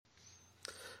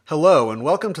Hello, and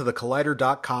welcome to the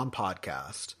Collider.com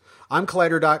podcast. I'm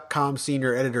Collider.com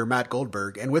senior editor Matt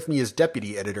Goldberg, and with me is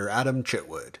deputy editor Adam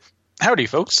Chitwood. Howdy,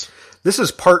 folks. This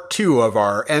is part 2 of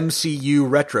our MCU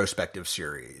Retrospective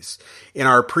series. In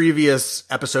our previous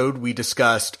episode, we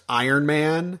discussed Iron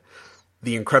Man,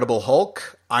 The Incredible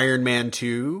Hulk, Iron Man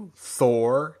 2,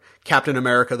 Thor, Captain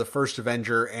America, the First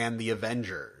Avenger, and The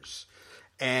Avengers.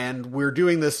 And we're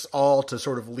doing this all to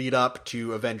sort of lead up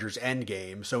to Avengers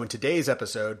Endgame. So in today's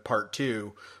episode, part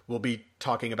 2, we'll be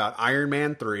talking about Iron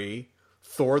Man 3,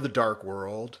 Thor the Dark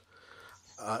World,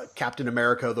 Captain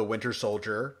America the Winter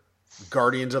Soldier,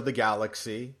 Guardians of the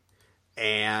Galaxy,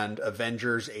 and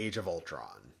Avengers Age of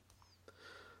Ultron.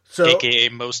 So, AKA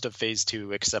most of Phase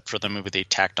 2, except for the movie they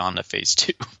tacked on to Phase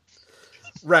 2.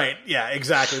 Right, yeah,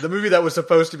 exactly. The movie that was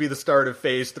supposed to be the start of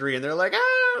Phase 3, and they're like,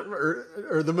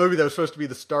 or the movie that was supposed to be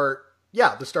the start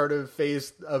of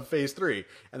Phase 3.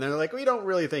 And they're like, we don't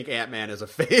really think Ant-Man is a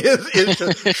phase,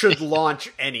 should launch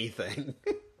anything.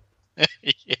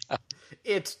 Yeah.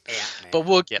 It's Ant-Man. But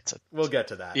we'll get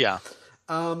to that. Yeah.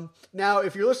 Now,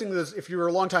 if you're listening to this, if you're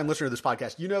a long-time listener to this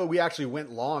podcast, you know we actually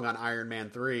went long on Iron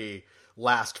Man 3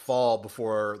 last fall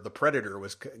before The Predator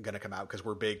was going to come out because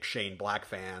we're big Shane Black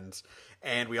fans.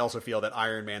 And we also feel that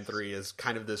Iron Man 3 is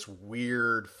kind of this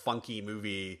weird, funky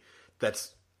movie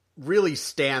that's really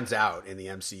stands out in the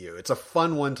MCU. It's a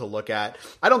fun one to look at.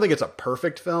 I don't think it's a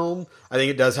perfect film. I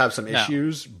think it does have some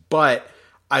issues, but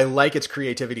I like its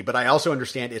creativity. But I also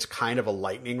understand it's kind of a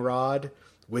lightning rod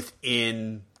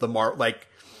within the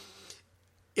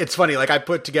it's funny, I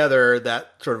put together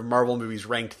that sort of Marvel movies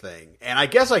ranked thing, and I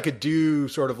guess I could do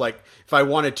sort of if I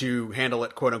wanted to handle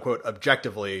it quote unquote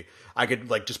objectively, I could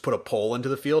just put a poll into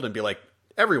the field and be like,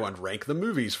 everyone rank the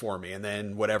movies for me, and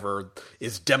then whatever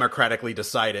is democratically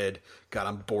decided. God,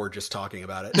 I'm bored just talking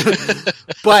about it.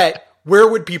 But where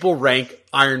would people rank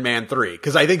Iron Man 3?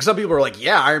 Because I think some people are like,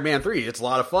 yeah, Iron Man 3, it's a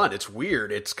lot of fun, it's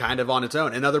weird, it's kind of on its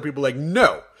own, and other people are like,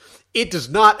 no. It does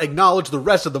not acknowledge the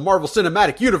rest of the Marvel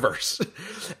Cinematic Universe.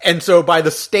 And so by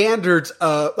the standards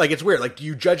of, it's weird. Do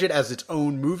you judge it as its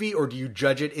own movie, or do you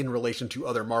judge it in relation to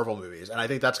other Marvel movies? And I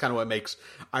think that's kind of what makes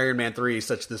Iron Man 3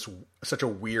 such a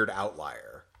weird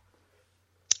outlier.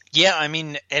 Yeah, I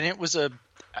mean, and it was a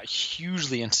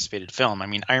hugely anticipated film. I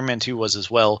mean, Iron Man 2 was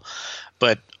as well,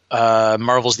 but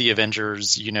Marvel's The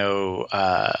Avengers,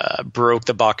 broke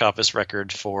the box office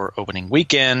record for opening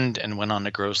weekend and went on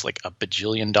to gross $1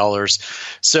 bajillion.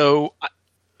 So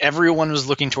everyone was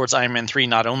looking towards Iron Man 3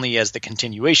 not only as the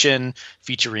continuation,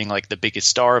 featuring the biggest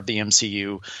star of the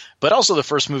MCU, but also the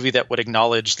first movie that would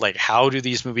acknowledge how do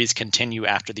these movies continue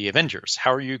after the Avengers?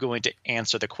 How are you going to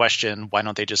answer the question, why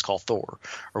don't they just call Thor,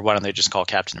 or why don't they just call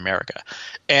Captain America?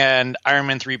 And Iron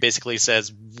Man 3 basically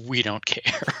says, we don't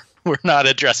care. We're not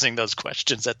addressing those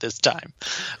questions at this time.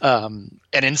 And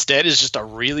instead is just a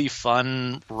really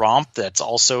fun romp that's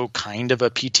also kind of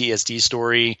a PTSD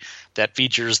story that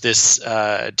features this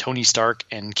Tony Stark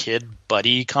and kid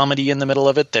buddy comedy in the middle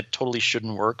of it that totally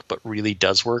shouldn't work, but really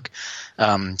does work.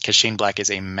 Because Shane Black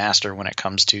is a master when it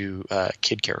comes to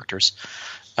kid characters.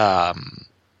 And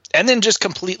then just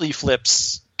completely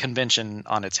flips convention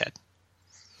on its head.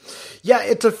 Yeah,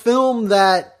 it's a film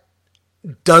that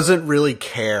doesn't really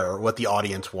care what the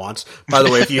audience wants. By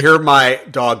the way, if you hear my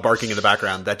dog barking in the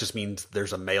background, that just means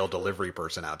there's a mail delivery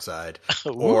person outside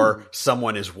or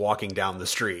someone is walking down the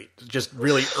street. Just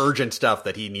really urgent stuff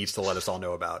that he needs to let us all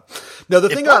know about. No, the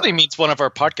thing probably means one of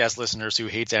our podcast listeners who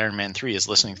hates Iron Man 3 is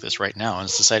listening to this right now and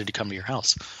has decided to come to your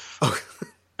house. Oh.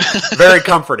 Very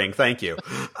comforting. Thank you.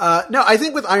 No, I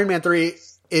think with Iron Man 3,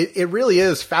 it really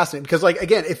is fascinating because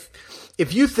again,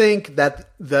 if you think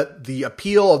that the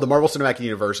appeal of the Marvel Cinematic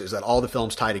Universe is that all the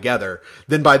films tie together,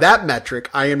 then by that metric,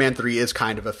 Iron Man 3 is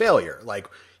kind of a failure.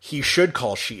 He should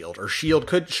call S.H.I.E.L.D. or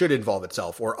S.H.I.E.L.D. should involve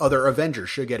itself, or other Avengers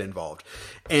should get involved.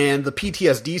 And the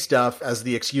PTSD stuff as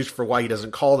the excuse for why he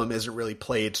doesn't call them isn't really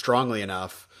played strongly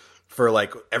enough for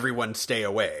everyone stay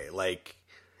away.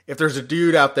 If there's a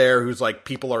dude out there who's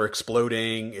people are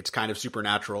exploding, it's kind of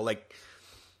supernatural,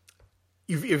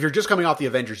 if you're just coming off the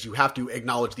Avengers, you have to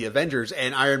acknowledge the Avengers,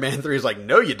 and Iron Man 3 is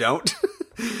no, you don't.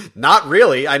 Not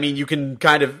really. I mean, you can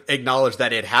kind of acknowledge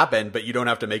that it happened, but you don't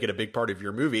have to make it a big part of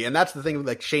your movie. And that's the thing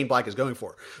Shane Black is going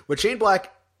for. What Shane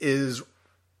Black is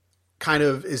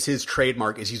his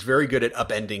trademark is he's very good at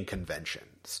upending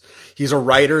conventions. He's a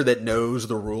writer that knows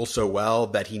the rules so well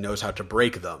that he knows how to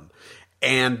break them.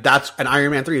 And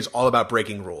Iron Man 3 is all about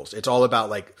breaking rules. It's all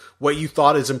about what you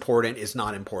thought is important is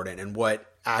not important, and what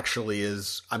actually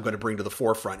is I'm going to bring to the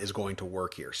forefront is going to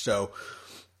work here. So,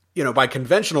 by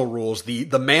conventional rules,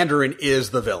 the Mandarin is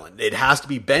the villain. It has to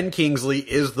be Ben Kingsley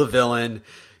is the villain.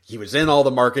 he was in all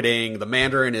the marketing. The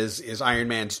Mandarin is Iron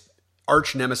Man's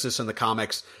arch nemesis in the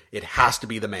comics. It has to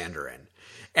be the Mandarin.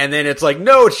 And then it's like,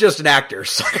 no, it's just an actor.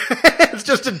 It's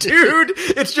just a dude.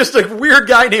 It's just a weird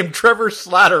guy named Trevor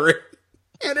Slattery.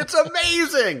 And it's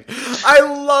amazing. I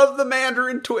love the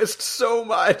Mandarin twist so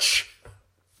much.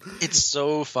 It's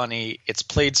so funny. It's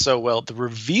played so well. The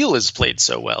reveal is played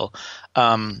so well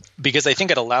because I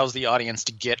think it allows the audience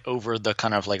to get over the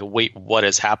kind of like, wait, what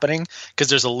is happening? Because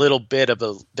there's a little bit of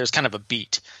there's kind of a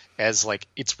beat as like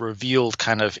it's revealed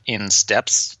kind of in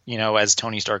steps, as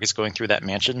Tony Stark is going through that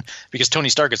mansion, because Tony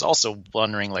Stark is also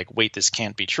wondering like, wait, this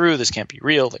can't be true. This can't be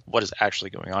real. Like, what is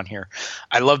actually going on here?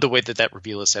 I love the way that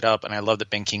reveal is set up. And I love that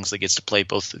Ben Kingsley gets to play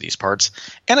both of these parts.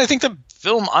 And I think the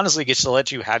film honestly gets to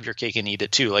let you have your cake and eat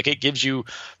it too. Like, it gives you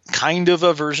kind of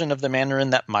a version of the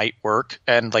Mandarin that might work.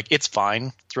 And like, it's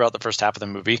fine throughout the first half of the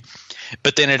movie,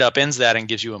 but then it upends that and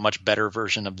gives you a much better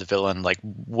version of the villain. Like,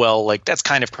 well, like that's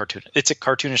kind of cartoon. It's a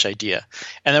cartoonish idea.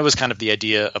 And that was kind of the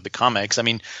idea of the comics. I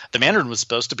mean, the Mandarin was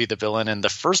supposed to be the villain in the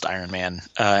first Iron Man,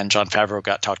 and Jon Favreau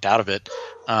got talked out of it.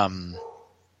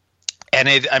 And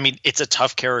it's a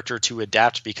tough character to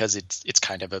adapt because it's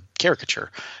kind of a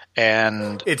caricature,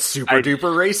 and it's super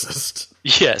duper racist.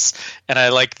 Yes, and I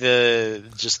like the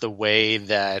way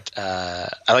that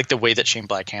Shane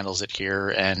Black handles it here,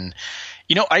 and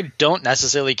I don't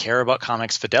necessarily care about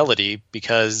comics fidelity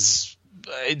because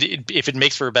if it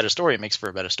makes for a better story, it makes for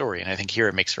a better story, and I think here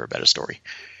it makes for a better story.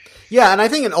 Yeah, and I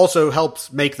think it also helps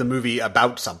make the movie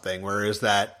about something, whereas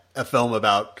that a film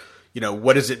about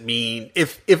what does it mean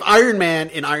if Iron Man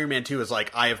in Iron Man 2 is like,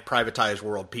 I have privatized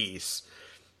world peace,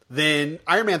 then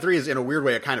Iron Man 3 is in a weird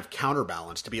way a kind of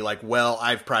counterbalance to be like, well,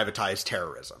 I've privatized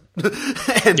terrorism.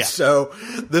 So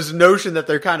this notion that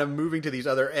they're kind of moving to these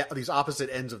opposite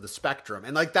ends of the spectrum.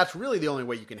 And like, that's really the only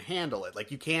way you can handle it.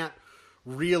 Like, you can't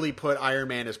really put Iron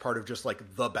Man as part of just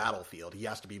like the battlefield. He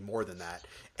has to be more than that.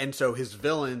 And so his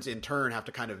villains in turn have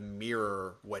to kind of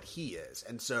mirror what he is.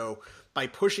 And so by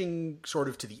pushing sort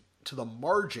of to the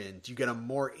margins, you get a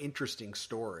more interesting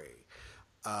story.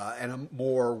 And a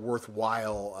more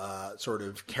worthwhile sort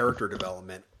of character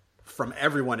development from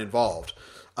everyone involved.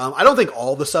 I don't think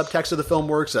all the subtext of the film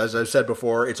works. As I've said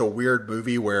before, it's a weird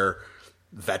movie where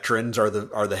veterans are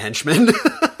the henchmen.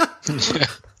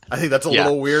 I think that's a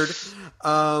little weird.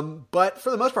 But for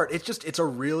the most part, it's a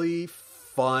really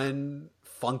fun,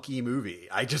 funky movie.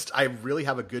 I really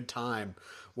have a good time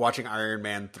watching Iron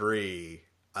Man 3.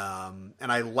 And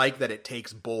I like that it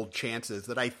takes bold chances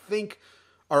that I think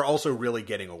are also really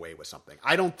getting away with something.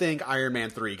 I don't think Iron Man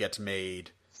 3 gets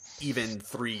made even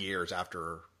 3 years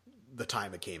after the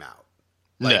time it came out.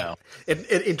 Like, no.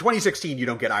 In 2016, you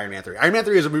don't get Iron Man 3. Iron Man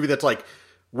 3 is a movie that's like,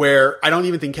 where I don't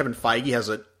even think Kevin Feige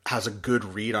has a good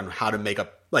read on how to make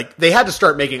they had to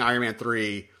start making Iron Man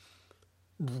 3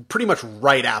 pretty much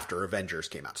right after Avengers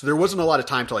came out. So there wasn't a lot of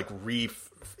time to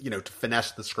to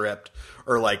finesse the script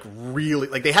or like really,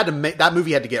 like they had to make, that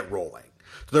movie had to get rolling.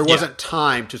 There wasn't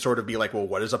time to sort of be like, well,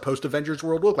 what does a post-Avengers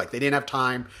world look like? They didn't have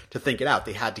time to think it out.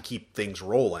 They had to keep things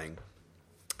rolling.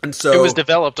 And so it was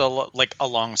developed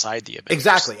alongside the Avengers.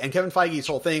 Exactly. And Kevin Feige's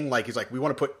whole thing, he's like, we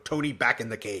want to put Tony back in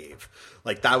the cave.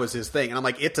 Like, that was his thing. And I'm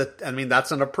like,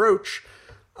 that's an approach.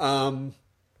 But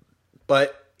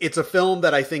it's a film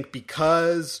that I think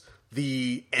because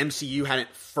the MCU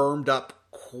hadn't firmed up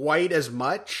quite as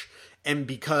much, and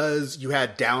because you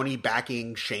had Downey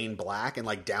backing Shane Black, and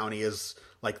like Downey is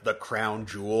like the crown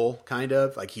jewel, kind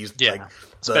of like he's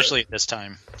especially at this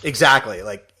time. Exactly.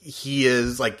 Like, he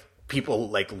is like, people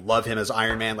like love him as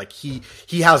Iron Man. Like he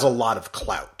has a lot of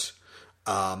clout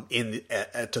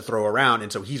to throw around.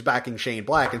 And so he's backing Shane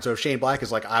Black. And so if Shane Black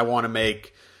is like, I want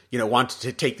to want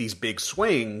to take these big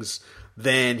swings,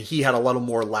 then he had a little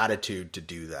more latitude to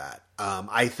do that.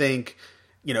 I think,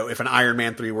 if an Iron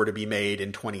Man 3 were to be made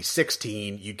in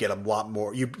 2016, you get a lot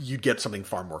more, you'd get something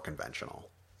far more conventional.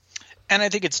 And I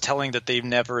think it's telling that they've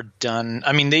never done –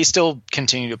 I mean, they still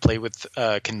continue to play with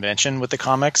convention with the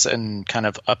comics and kind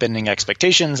of upending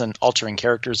expectations and altering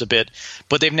characters a bit,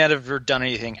 but they've never done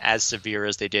anything as severe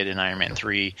as they did in Iron Man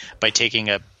 3 by taking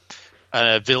a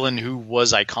villain who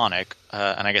was iconic,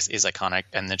 and I guess is iconic,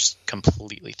 and then just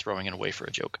completely throwing it away for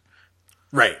a joke.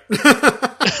 Right.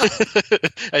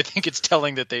 I think it's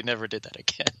telling that they never did that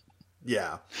again.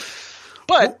 Yeah.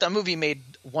 But the movie made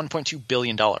 $1.2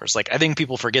 billion. Like, I think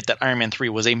people forget that Iron Man 3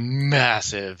 was a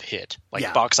massive hit.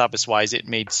 Like, box office wise, it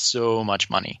made so much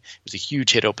money. It was a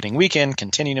huge hit opening weekend,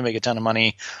 continued to make a ton of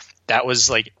money. That was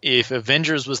like, if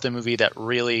Avengers was the movie that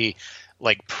really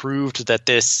like proved that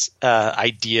this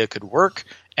idea could work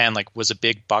and like was a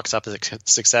big box office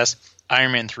success,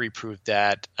 Iron Man 3 proved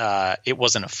that it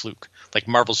wasn't a fluke. Like,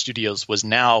 Marvel Studios was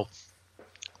now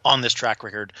on this track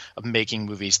record of making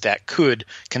movies that could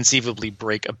conceivably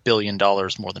break $1 billion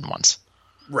more than once.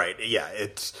 Right. Yeah.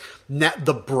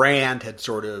 The brand had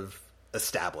sort of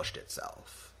established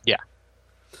itself. Yeah.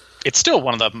 It's still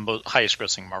one of the highest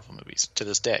grossing Marvel movies to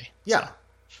this day. Yeah. So,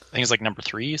 I think it's like number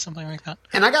 3, something like that.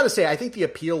 And I got to say, I think the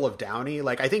appeal of Downey,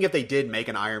 like, I think if they did make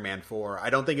an Iron Man 4, I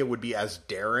don't think it would be as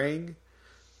daring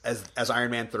as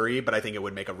Iron Man 3, but I think it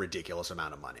would make a ridiculous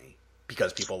amount of money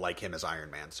because people like him as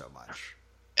Iron Man so much.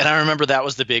 And I remember that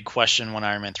was the big question when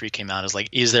Iron Man 3 came out, is like,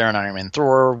 is there an Iron Man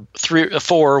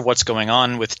 4? What's going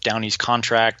on with Downey's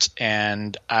contract?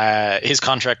 And his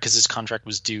contract, because his contract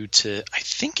was due to, I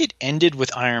think it ended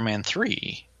with Iron Man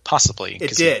 3, possibly.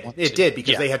 It did,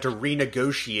 because they had to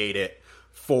renegotiate it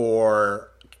for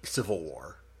Civil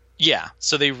War. Yeah,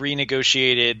 so they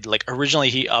renegotiated, like, originally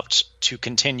he upped to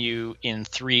continue in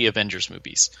 3 Avengers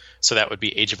movies. So that would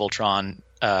be Age of Ultron,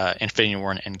 Infinity War,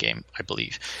 and Endgame, I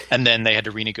believe. And then they had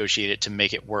to renegotiate it to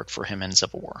make it work for him in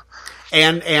Civil War.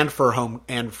 And for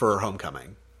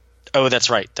Homecoming. Oh, that's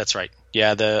right.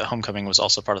 Yeah, the Homecoming was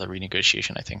also part of the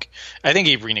renegotiation, I think. I think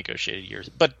he renegotiated years.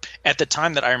 But at the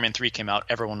time that Iron Man 3 came out,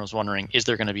 everyone was wondering, is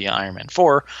there going to be an Iron Man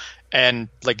 4? And,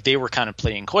 like, they were kind of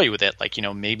playing coy with it. Like,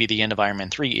 maybe the end of Iron Man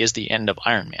 3 is the end of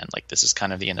Iron Man. Like, this is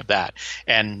kind of the end of that.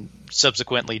 And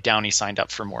subsequently, Downey signed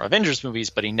up for more Avengers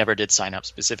movies, but he never did sign up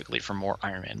specifically for more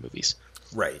Iron Man movies.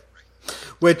 Right.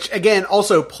 Which, again,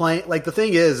 also the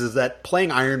thing is that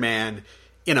playing Iron Man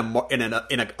in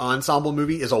an ensemble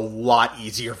movie is a lot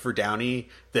easier for Downey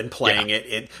than playing it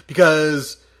in,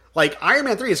 because, like, Iron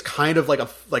Man 3 is kind of like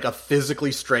a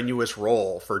physically strenuous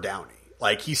role for Downey.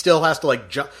 Like, he still has to, like,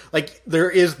 jump. Like, there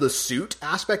is the suit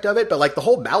aspect of it, but, like, the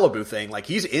whole Malibu thing, like,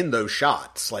 he's in those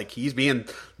shots. Like, he's being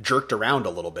jerked around a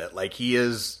little bit. Like,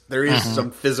 there is some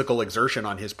physical exertion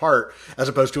on his part, as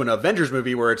opposed to an Avengers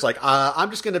movie where it's like, I'm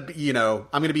just going to be, I'm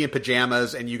going to be in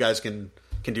pajamas and you guys can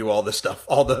do all this stuff.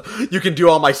 You can do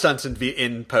all my stunts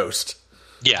in post.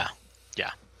 Yeah. Yeah.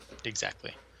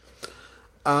 Exactly.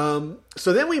 So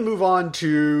then we move on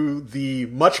to the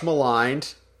much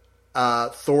maligned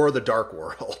Thor: The Dark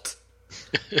World.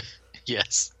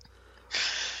 Yes.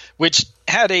 Which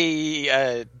had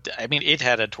it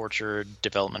had a tortured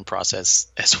development process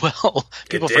as well.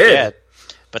 People forget.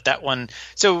 But that one,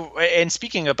 and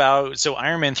speaking about,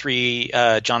 Iron Man 3,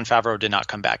 Jon Favreau did not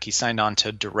come back. He signed on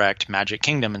to direct Magic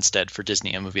Kingdom instead for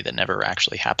Disney, a movie that never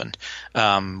actually happened,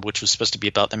 which was supposed to be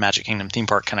about the Magic Kingdom theme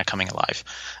park kind of coming alive.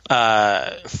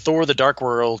 Thor: The Dark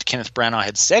World, Kenneth Branagh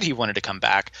had said he wanted to come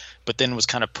back, but then was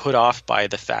kind of put off by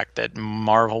the fact that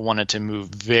Marvel wanted to move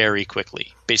very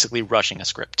quickly, basically rushing a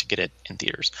script to get it in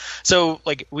theaters. So,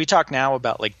 like, we talk now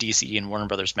about, like, DC and Warner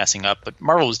Brothers messing up, but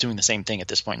Marvel was doing the same thing at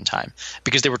this point in time,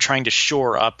 because they were trying to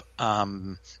shore up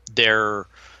their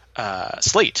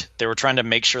slate. They were trying to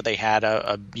make sure they had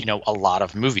a lot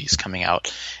of movies coming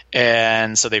out.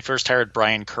 And so they first hired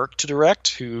Brian Kirk to direct,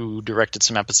 who directed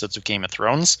some episodes of Game of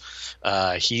Thrones.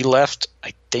 He left,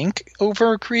 I think,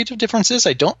 over creative differences.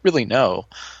 I don't really know.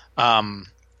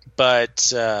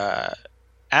 But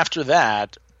after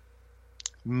that,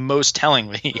 most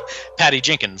tellingly, Patty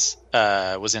Jenkins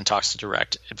was in talks to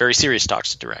direct, very serious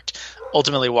talks to direct.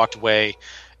 Ultimately walked away.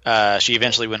 She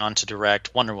eventually went on to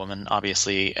direct Wonder Woman,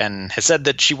 obviously, and has said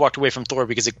that she walked away from Thor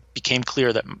because it became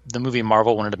clear that the movie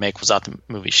Marvel wanted to make was not the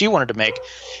movie she wanted to make,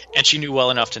 and she knew well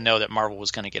enough to know that Marvel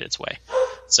was going to get its way.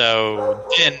 So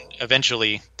then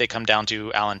eventually they come down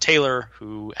to Alan Taylor,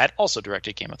 who had also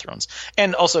directed Game of Thrones.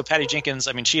 And also Patty Jenkins,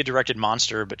 I mean, she had directed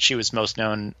Monster, but she was most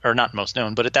known, or not most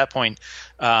known, but at that point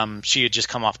she had just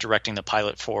come off directing the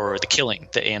pilot for The Killing,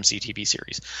 the AMC TV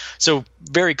series. So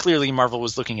very clearly Marvel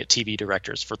was looking at TV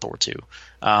directors for Thor 2.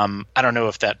 I don't know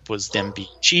if that was them being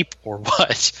cheap or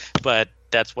what, but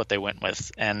that's what they went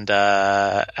with. And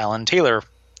Alan Taylor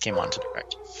came on to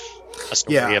direct a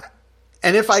story of...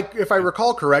 And if I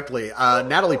recall correctly,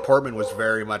 Natalie Portman was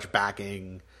very much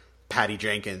backing Patty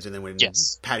Jenkins, and then when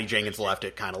Patty Jenkins left,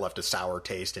 it kind of left a sour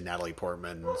taste in Natalie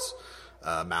Portman's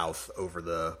mouth over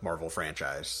the Marvel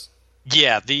franchise.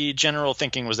 Yeah, the general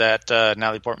thinking was that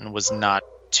Natalie Portman was not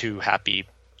too happy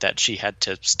that she had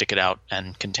to stick it out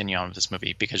and continue on with this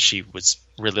movie because she was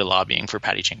really lobbying for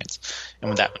Patty Jenkins,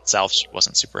 and with that itself, she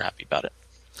wasn't super happy about it.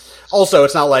 Also,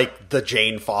 it's not like the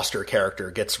Jane Foster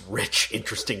character gets rich,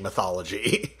 interesting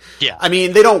mythology. Yeah. I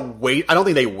mean, I don't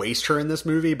think they waste her in this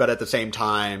movie, but at the same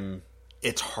time,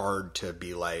 it's hard to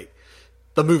be like,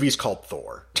 the movie's called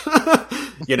Thor,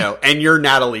 and you're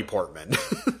Natalie Portman.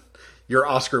 You're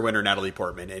Oscar winner Natalie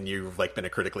Portman, and you've, like, been a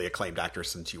critically acclaimed actor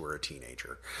since you were a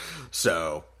teenager.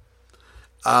 So,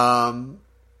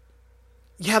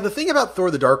 Yeah, the thing about Thor: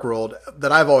 The Dark World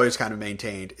that I've always kind of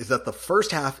maintained is that the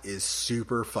first half is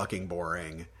super fucking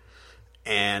boring,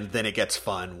 and then it gets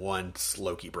fun once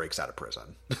Loki breaks out of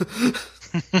prison.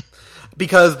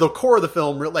 Because the core of the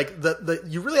film, like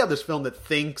you really have this film that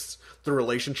thinks the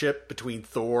relationship between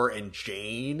Thor and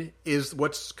Jane is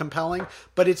what's compelling,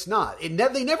 but it's not.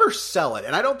 They never sell it,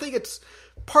 and I don't think it's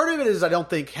part of it is I don't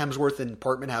think Hemsworth and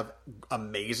Portman have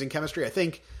amazing chemistry. I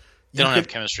think they don't have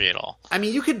chemistry at all. I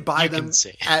mean, you could buy them can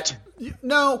say at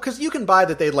no, because you can buy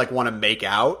that they like want to make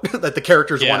out, that the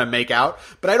characters want to make out,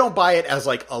 but I don't buy it as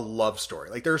like a love story.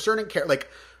 Like there are certain like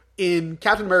in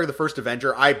Captain America: The First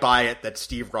Avenger, I buy it that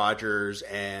Steve Rogers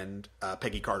and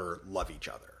Peggy Carter love each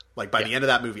other. Like by the end of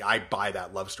that movie, I buy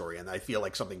that love story, and I feel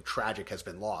like something tragic has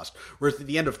been lost. Whereas at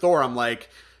the end of Thor, I'm like,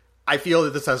 I feel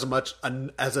that this has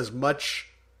as much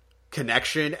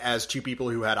connection as two people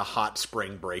who had a hot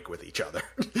spring break with each other.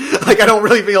 Like I don't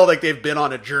really feel like they've been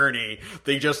on a journey.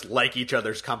 They just like each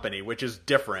other's company, which is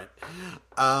different.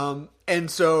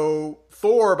 And so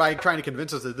Thor, by trying to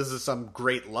convince us that this is some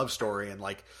great love story and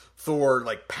like Thor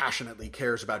like passionately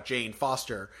cares about Jane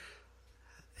Foster,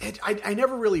 I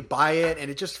never really buy it,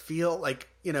 and it just feel like,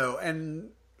 you know, and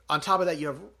on top of that you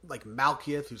have like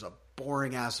Malekith, who's a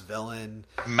boring ass villain.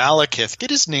 Malekith, get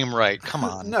his name right. Come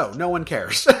on. No one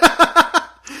cares.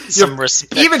 Some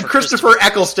respect. Even Christopher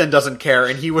Eccleston doesn't care,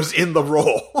 and he was in the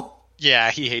role.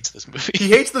 Yeah, he hates this movie. He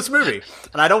hates this movie,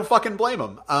 and I don't fucking blame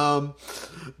him.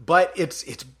 But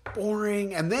it's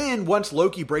boring. And then once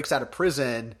Loki breaks out of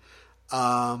prison,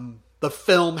 the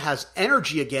film has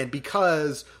energy again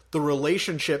because the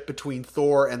relationship between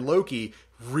Thor and Loki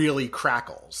really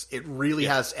crackles. It really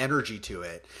has energy to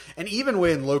it. And even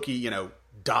when Loki, you know,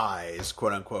 dies,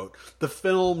 quote unquote, the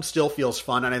film still feels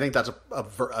fun. And I think that's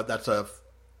a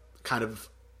kind of,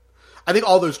 I think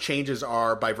all those changes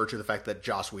are by virtue of the fact that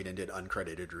Joss Whedon did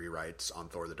uncredited rewrites on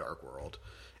Thor: The Dark World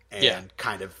and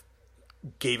kind of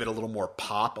gave it a little more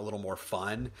pop, a little more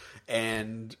fun.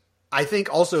 And I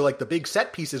think also like the big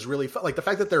set piece is really fun. Like the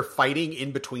fact that they're fighting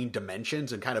in between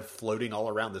dimensions and kind of floating all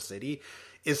around the city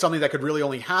is something that could really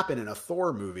only happen in a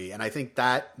Thor movie. And I think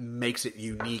that makes it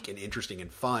unique and interesting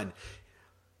and fun.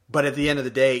 But at the end of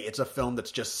the day, it's a film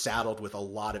that's just saddled with a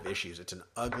lot of issues. It's an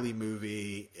ugly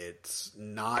movie. It's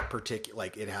not particular.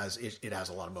 Like it has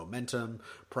a lot of momentum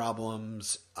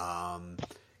problems.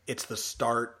 It's the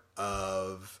start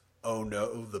of, oh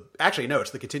no,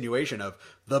 it's the continuation of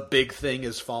the big thing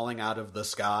is falling out of the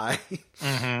sky.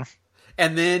 Mm-hmm.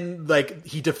 And then like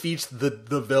he defeats the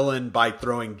villain by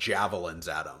throwing javelins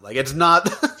at him. Like it's not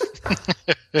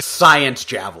science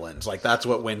javelins. Like that's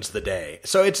what wins the day.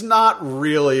 So it's not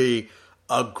really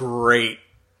a great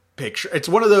picture. It's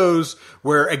one of those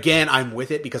where, again, I'm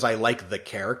with it because I like the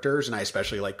characters, and I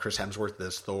especially like Chris Hemsworth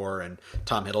as Thor and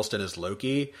Tom Hiddleston as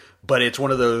Loki. But it's one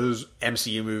of those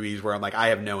MCU movies where I'm like, I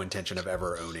have no intention of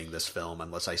ever owning this film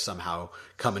unless I somehow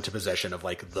come into possession of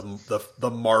like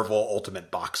the Marvel Ultimate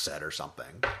box set or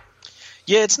something.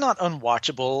 Yeah, it's not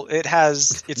unwatchable.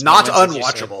 It's not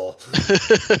unwatchable.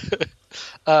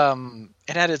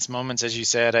 It had its moments, as you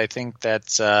said. I think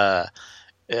that's the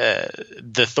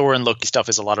Thor and Loki stuff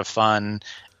is a lot of fun.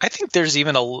 I think there's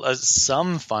even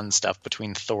some fun stuff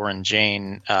between Thor and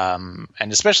Jane, and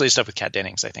especially stuff with Kat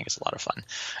Dennings. I think is a lot of fun.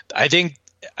 I think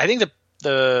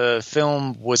the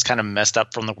film was kind of messed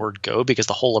up from the word go because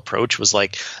the whole approach was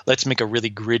like, let's make a really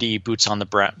gritty boots on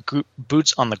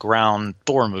the ground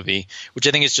Thor movie, which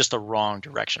I think is just the wrong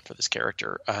direction for this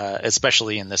character,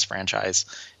 especially in this franchise,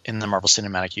 in the Marvel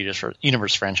Cinematic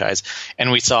Universe franchise.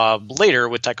 And we saw later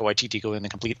with Taika Waititi going in the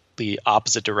completely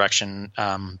opposite direction,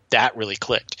 that really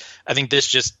clicked. I think this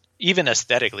just, even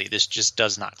aesthetically, this just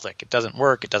does not click. It doesn't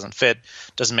work. It doesn't fit.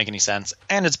 Doesn't make any sense.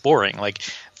 And it's boring. Like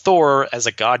Thor as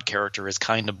a god character is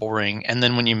kind of boring. And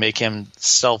then when you make him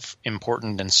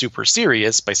self-important and super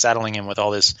serious by saddling him with all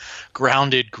this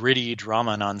grounded, gritty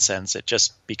drama nonsense, it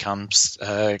just becomes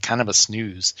kind of a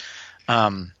snooze.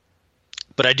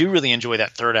 But I do really enjoy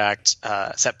that third act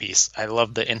set piece. I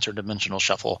love the interdimensional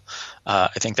shuffle. I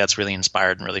think that's really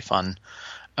inspired and really fun.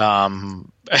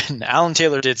 And Alan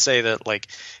Taylor did say that like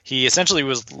he essentially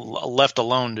was left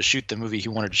alone to shoot the movie he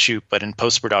wanted to shoot, but in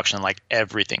post-production, like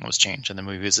everything was changed and the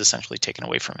movie was essentially taken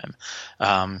away from him.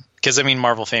 Because I mean,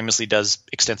 Marvel famously does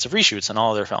extensive reshoots on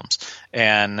all of their films,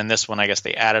 and in this one, I guess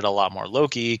they added a lot more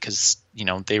Loki because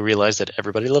they realized that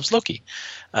everybody loves Loki.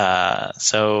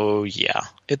 So yeah,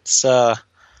 it's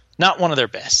not one of their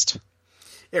best.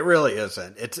 It really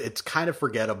isn't. It's kind of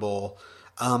forgettable.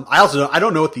 I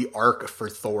don't know what the arc for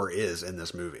Thor is in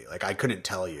this movie. Like, I couldn't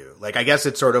tell you. Like, I guess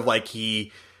it's sort of like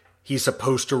he's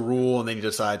supposed to rule and then he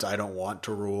decides I don't want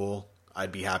to rule.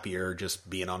 I'd be happier just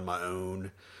being on my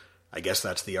own. I guess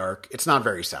that's the arc. It's not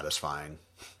very satisfying.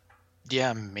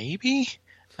 Yeah, maybe.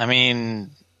 I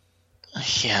mean,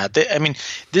 yeah.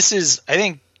 This is. I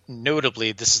think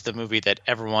notably, this is the movie that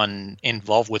everyone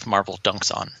involved with Marvel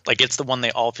dunks on. Like, it's the one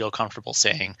they all feel comfortable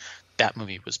saying that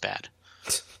movie was bad.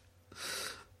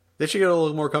 They should get a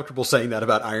little more comfortable saying that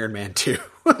about Iron Man 2.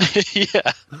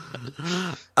 Yeah.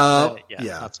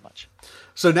 Yeah, not so much.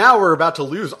 So now we're about to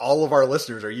lose all of our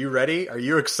listeners. Are you ready? Are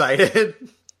you excited?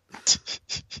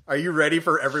 Are you ready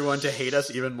for everyone to hate us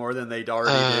even more than they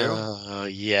already do? Oh,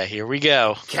 yeah, here we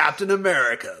go. Captain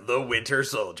America, the Winter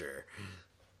Soldier.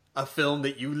 A film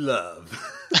that you love.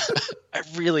 I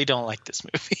really don't like this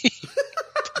movie.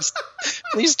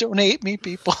 Please don't hate me,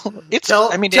 people. Tell it's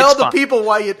the fun. people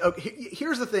why you... Okay,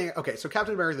 here's the thing. Okay, so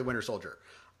Captain America, the Winter Soldier.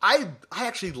 I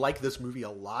actually like this movie a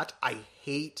lot. I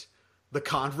hate the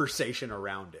conversation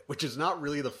around it, which is not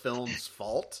really the film's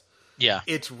fault. Yeah.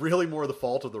 It's really more the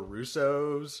fault of the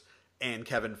Russos and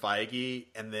Kevin Feige,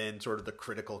 and then sort of the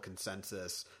critical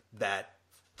consensus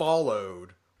followed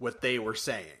what they were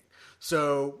saying.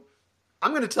 So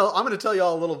I'm going to tell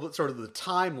y'all a little bit sort of the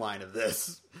timeline of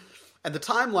this. And the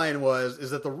timeline is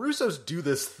that the Russos do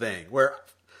this thing where,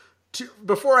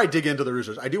 before I dig into the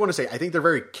Russos, I do want to say I think they're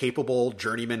very capable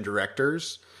journeyman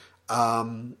directors.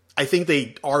 I think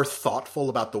they are thoughtful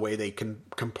about the way they can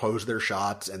compose their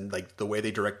shots and like the way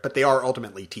they direct, but they are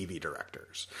ultimately TV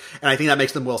directors. And I think that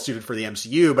makes them well suited for the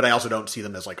MCU, but I also don't see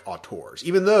them as like auteurs,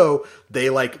 even though they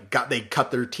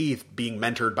cut their teeth being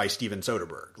mentored by Steven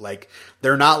Soderbergh. Like,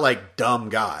 they're not like dumb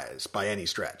guys by any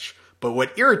stretch. But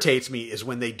what irritates me is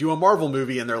when they do a Marvel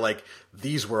movie and they're like,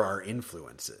 these were our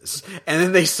influences. And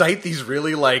then they cite these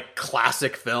really like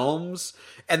classic films.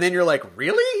 And then you're like,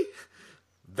 really?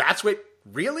 That's what...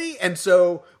 Really? And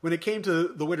so when it came to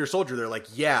The Winter Soldier, they're like,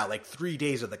 yeah, like 3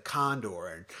 Days of the Condor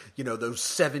and, you know, those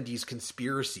 70s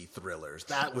conspiracy thrillers.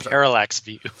 That was Parallax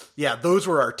View. Yeah, those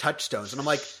were our touchstones. And I'm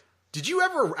like, did you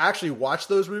ever actually watch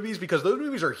those movies? Because those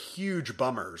movies are huge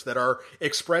bummers that are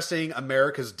expressing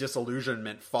America's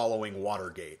disillusionment following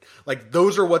Watergate. Like,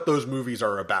 those are what those movies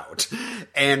are about.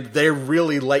 And they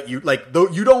really let you, like, though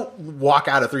you don't walk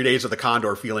out of 3 Days of the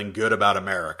Condor feeling good about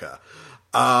America.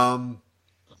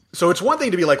 So it's one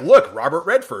thing to be like, look, Robert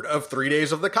Redford of 3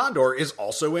 Days of the Condor is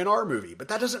also in our movie. But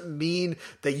that doesn't mean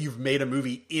that you've made a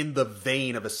movie in the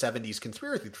vein of a 70s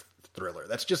conspiracy thriller.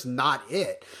 That's just not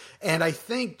it. And I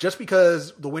think just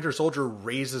because The Winter Soldier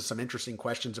raises some interesting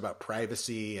questions about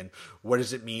privacy and what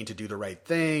does it mean to do the right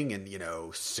thing and, you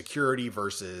know, security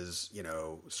versus, you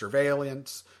know,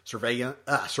 surveillance.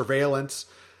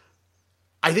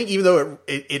 I think even though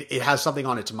it has something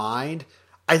on its mind,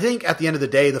 I think at the end of the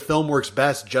day, the film works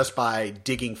best just by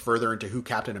digging further into who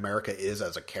Captain America is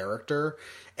as a character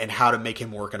and how to make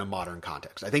him work in a modern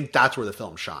context. I think that's where the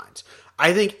film shines.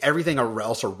 I think everything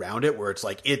else around it, where it's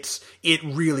like, it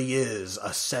really is a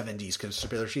 70s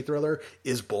conspiracy thriller,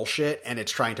 is bullshit, and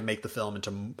it's trying to make the film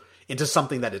into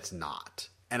something that it's not.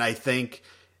 And I think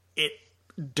it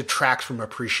detracts from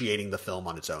appreciating the film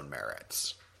on its own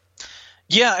merits.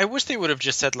 Yeah, I wish they would have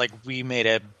just said, like, we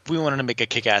wanted to make a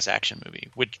kick-ass action movie,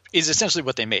 which is essentially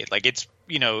what they made. Like, it's,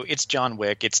 you know, it's John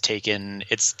Wick, it's Taken,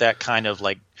 it's that kind of,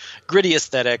 like, gritty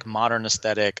aesthetic, modern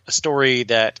aesthetic, a story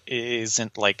that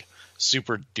isn't, like,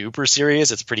 super duper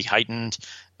serious. It's pretty heightened.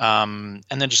 And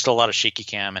then just a lot of shaky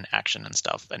cam and action and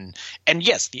stuff. And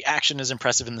yes, the action is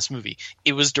impressive in this movie.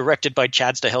 It was directed by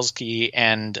Chad Stahelski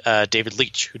and David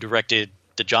Leitch, who directed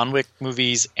the John Wick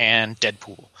movies and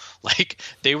Deadpool. Like,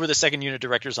 they were the second unit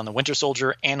directors on The Winter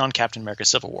Soldier and on Captain America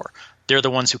Civil War. They're the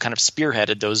ones who kind of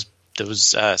spearheaded those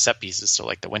set pieces. So,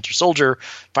 like, the Winter Soldier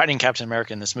fighting Captain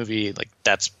America in this movie, like,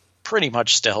 that's pretty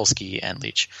much Stahelski and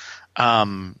Leitch.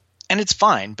 And it's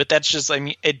fine, but that's just, I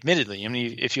mean, admittedly, I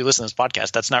mean, if you listen to this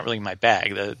podcast, that's not really my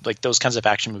bag. Like, those kinds of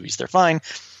action movies, they're fine.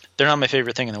 They're not my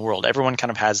favorite thing in the world. Everyone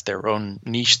kind of has their own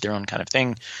niche, their own kind of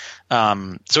thing.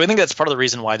 So I think that's part of the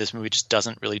reason why this movie just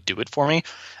doesn't really do it for me.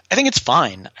 I think it's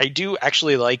fine. I do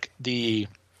actually like the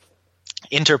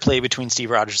interplay between Steve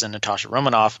Rogers and Natasha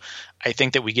Romanoff. I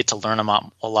think that we get to learn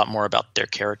a lot more about their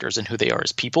characters and who they are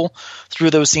as people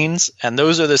through those scenes. And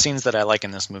those are the scenes that I like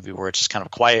in this movie, where it's just kind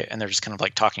of quiet and they're just kind of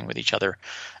like talking with each other.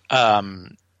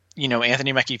 You know,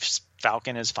 Anthony Mackie's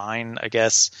Falcon is fine, I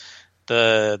guess.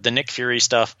 The Nick Fury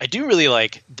stuff, I do really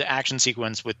like the action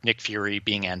sequence with Nick Fury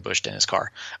being ambushed in his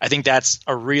car. I think that's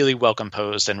a really well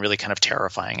composed and really kind of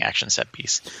terrifying action set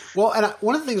piece. Well, and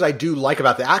one of the things I do like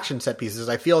about the action set pieces is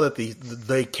I feel that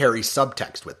they carry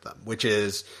subtext with them, which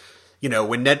is,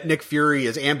 when Nick Fury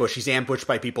is ambushed, he's ambushed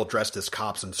by people dressed as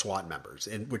cops and SWAT members,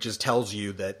 which tells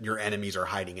you that your enemies are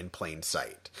hiding in plain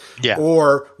sight. Yeah.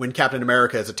 Or when Captain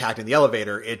America is attacked in the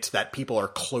elevator, it's that people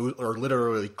are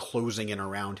literally closing in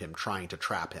around him, trying to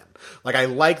trap him. Like, I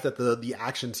like that the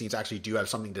action scenes actually do have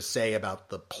something to say about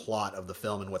the plot of the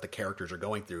film and what the characters are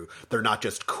going through. They're not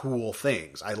just cool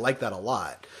things. I like that a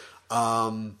lot.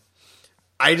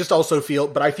 I just also feel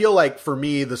like for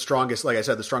me, the strongest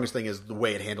thing is the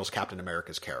way it handles Captain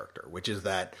America's character, which is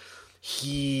that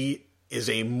he is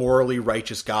a morally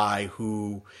righteous guy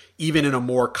who, even in a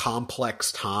more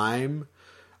complex time,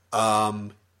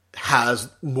 has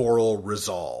moral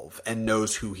resolve and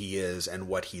knows who he is and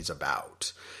what he's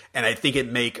about. And I think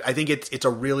it's a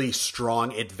really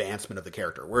strong advancement of the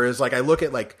character. Whereas, like, I look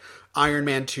at like Iron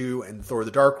Man 2 and Thor: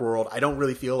 The Dark World, I don't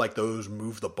really feel like those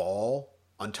move the ball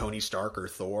on Tony Stark or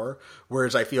Thor,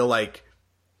 whereas I feel like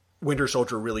Winter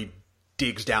Soldier really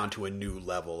digs down to a new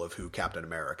level of who Captain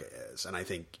America is, and I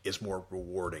think is more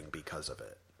rewarding because of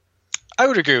it. I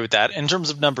would agree with that. In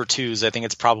terms of number twos, I think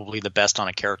it's probably the best on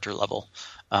a character level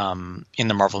in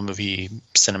the Marvel movie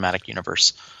cinematic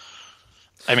universe.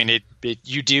 I mean,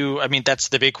 that's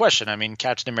the big question. I mean,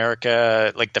 Captain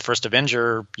America, like the first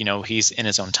Avenger, he's in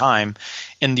his own time.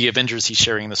 In the Avengers, he's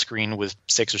sharing the screen with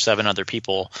 6 or 7 other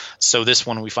people. So this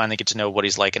one, we finally get to know what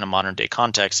he's like in a modern day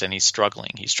context, and he's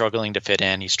struggling. He's struggling to fit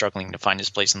in. He's struggling to find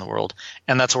his place in the world.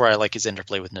 And that's where I like his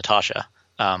interplay with Natasha.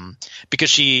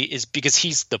 Because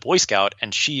he's the Boy Scout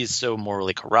and she is so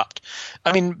morally corrupt.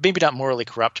 I mean, maybe not morally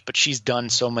corrupt, but she's done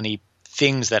so many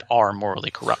things that are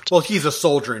morally corrupt. Well, he's a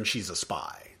soldier and she's a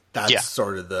spy. That's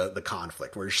sort of the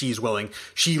conflict where she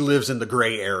lives in the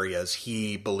gray areas.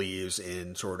 He believes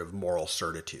in sort of moral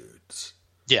certitudes.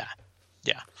 Yeah.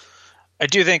 Yeah. I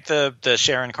do think the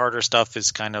Sharon Carter stuff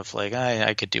is kind of like,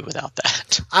 I could do without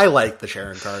that. I like the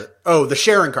Sharon Carter. Oh, the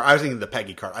Sharon Carter. I was thinking the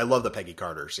Peggy Carter. I love the Peggy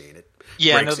Carter scene.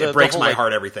 It breaks my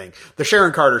heart, everything. The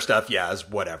Sharon Carter stuff, is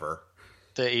whatever.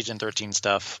 The Agent 13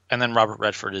 stuff. And then Robert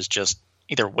Redford is just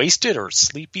either wasted or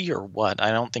sleepy or what.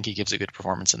 I don't think he gives a good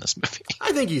performance in this movie.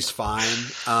 I think he's fine.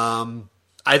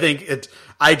 I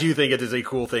do think it is a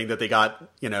cool thing that they got,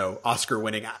 Oscar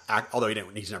winning, although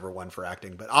he's never won for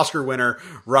acting, but Oscar winner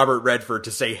Robert Redford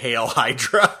to say "Hail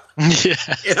Hydra"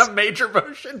 in a major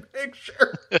motion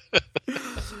picture.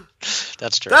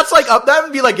 That's true. That's like that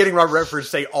would be like getting Robert Redford to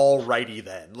say "Alrighty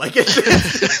then." Like it's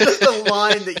the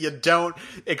line that you don't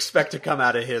expect to come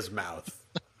out of his mouth.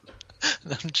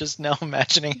 I'm just now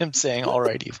imagining him saying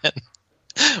 "Alrighty then."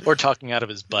 Or talking out of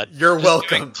his butt. You're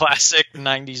welcome. Classic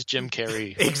 90s Jim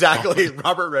Carrey. Exactly.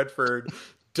 Robert Redford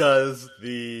does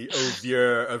the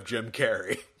oeuvre of Jim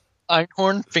Carrey.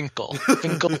 Einhorn Finkel.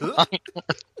 Finkel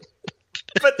Einhorn.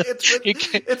 But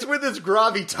it's with his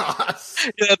gravitas.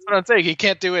 Yeah, that's what I'm saying. He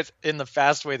can't do it in the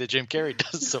fast way that Jim Carrey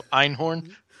does. So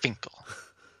Einhorn Finkel.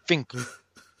 Finkel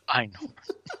Einhorn.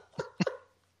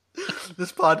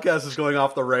 This podcast is going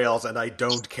off the rails and I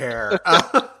don't care.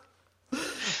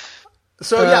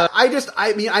 So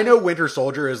I know Winter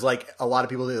Soldier is like a lot of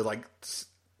people like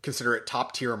consider it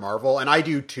top tier Marvel, and I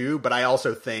do too. But I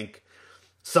also think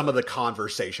some of the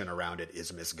conversation around it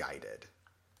is misguided.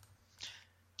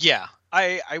 Yeah,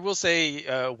 I will say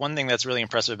one thing that's really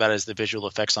impressive about it is the visual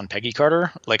effects on Peggy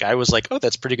Carter. Like, I was like, oh,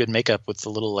 that's pretty good makeup with the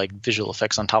little like visual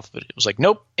effects on top of it. It was like,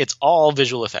 nope, it's all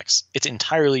visual effects. It's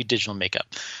entirely digital makeup,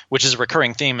 which is a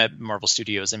recurring theme at Marvel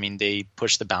Studios. I mean, they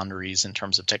push the boundaries in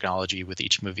terms of technology with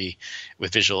each movie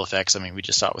with visual effects. I mean, we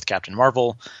just saw it with Captain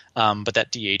Marvel, but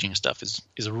that de-aging stuff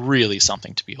is really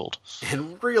something to behold.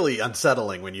 And really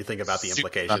unsettling when you think about the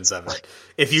implications of it.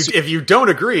 If you don't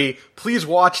agree, please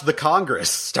watch The Congress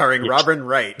starring Robin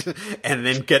Wright and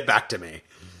then get back to me.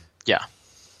 Yeah.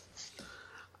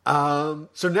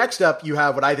 So next up, you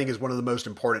have what I think is one of the most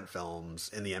important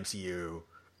films in the MCU,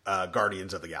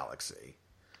 Guardians of the Galaxy.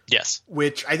 Yes.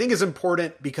 Which I think is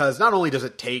important because not only does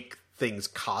it take things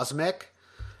cosmic,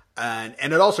 and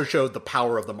it also showed the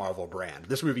power of the Marvel brand.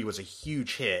 This movie was a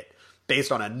huge hit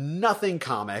based on a nothing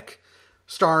comic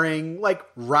starring like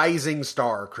rising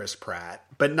star Chris Pratt,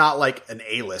 but not like an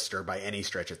A-lister by any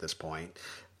stretch at this point.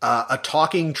 A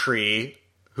talking tree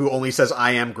who only says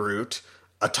 "I am Groot,"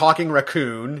 a talking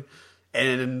raccoon,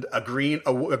 and a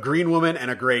green woman and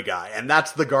a gray guy, and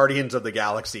that's the Guardians of the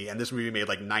Galaxy. And this movie made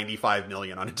like $95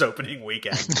 million on its opening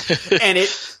weekend, and it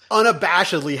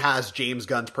unabashedly has James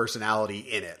Gunn's personality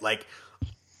in it. Like,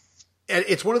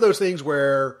 it's one of those things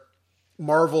where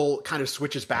Marvel kind of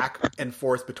switches back and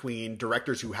forth between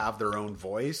directors who have their own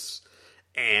voice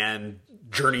and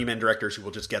journeyman directors who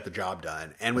will just get the job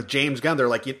done. And with James Gunn, they're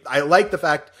like, I like the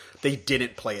fact they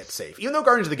didn't play it safe. Even though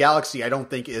Guardians of the Galaxy, I don't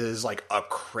think is like a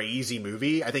crazy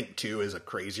movie. I think 2 is a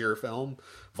crazier film.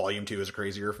 Volume 2 is a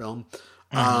crazier film.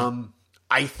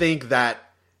 I think that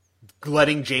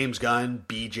letting James Gunn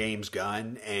be James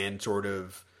Gunn and sort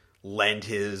of lend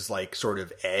his like sort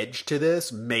of edge to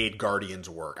this made Guardians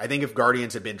work. I think if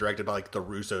Guardians had been directed by like the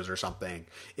Russos or something,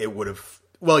 it would have,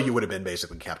 well, you would have been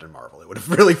basically Captain Marvel. It would have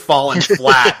really fallen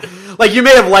flat. Like, you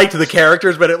may have liked the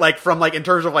characters, but it like from like in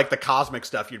terms of like the cosmic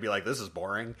stuff, you'd be like, this is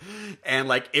boring, and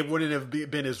like it wouldn't have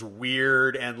been as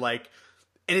weird, and like.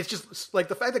 And it's just like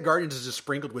the fact that Guardians is just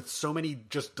sprinkled with so many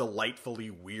just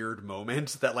delightfully weird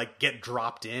moments that like get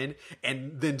dropped in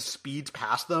and then speeds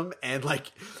past them. And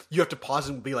like, you have to pause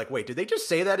and be like, wait, did they just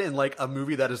say that in like a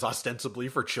movie that is ostensibly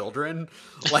for children?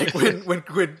 Like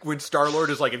when Star-Lord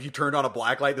is like, if you turned on a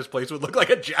black light, this place would look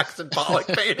like a Jackson Pollock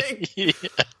painting. Yeah.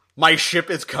 My ship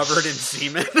is covered in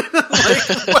semen. Like,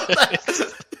 what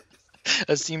the-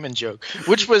 a semen joke,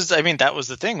 which was, I mean, that was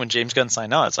the thing when James Gunn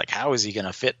signed on. It's like, how is he going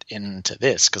to fit into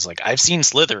this? Because like, I've seen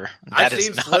Slither. I've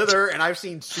seen Slither and I've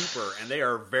seen Super, and they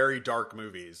are very dark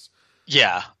movies.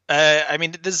 Yeah. I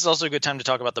mean, this is also a good time to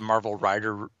talk about the Marvel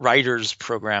Writers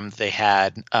program they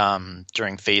had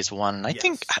during Phase 1. I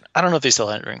think, I don't know if they still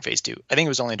had it during Phase 2. I think it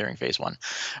was only during Phase 1.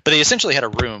 But they essentially had a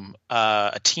room,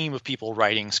 a team of people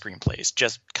writing screenplays,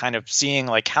 just kind of seeing,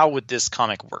 like, how would this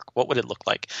comic work? What would it look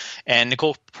like? And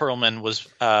Nicole Perlman was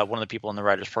one of the people in the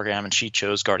Writers program, and she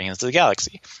chose Guardians of the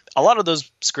Galaxy. A lot of those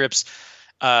scripts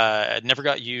never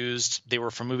got used. They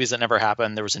were for movies that never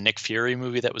happened. There was a Nick Fury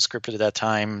movie that was scripted at that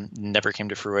time, never came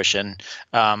to fruition.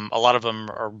 A lot of them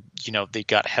are, you know, they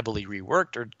got heavily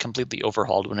reworked or completely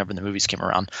overhauled whenever the movies came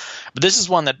around. But this is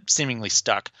one that seemingly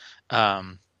stuck.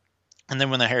 And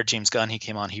then when they hired James Gunn, he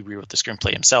came on, he rewrote the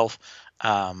screenplay himself.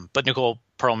 But Nicole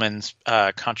Perlman's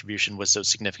contribution was so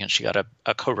significant, she got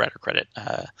a co-writer credit.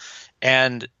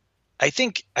 And I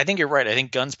think you're right. I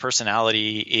think Gunn's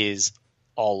personality is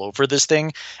all over this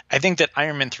thing. I think that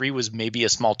Iron Man 3 was maybe a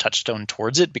small touchstone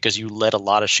towards it because you let a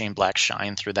lot of Shane Black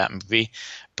shine through that movie.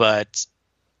 But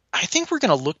I think we're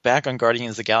going to look back on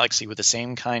Guardians of the Galaxy with the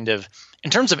same kind of,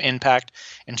 in terms of impact,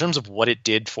 in terms of what it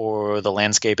did for the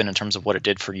landscape, and in terms of what it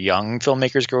did for young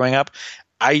filmmakers growing up.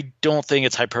 I don't think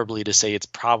it's hyperbole to say it's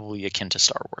probably akin to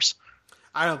Star Wars.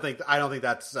 I don't think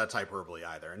that's hyperbole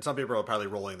either. And some people are probably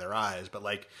rolling their eyes, but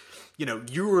like, you know,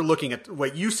 you were looking at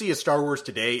what you see as Star Wars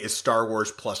today is Star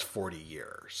Wars plus 40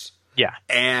 years. Yeah.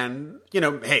 And, you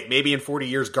know, hey, maybe in 40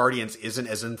 years Guardians isn't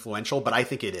as influential, but I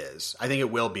think it is. I think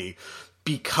it will be,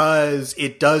 because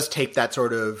it does take that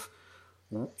sort of,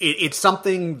 it's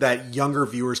something that younger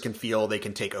viewers can feel they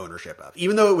can take ownership of.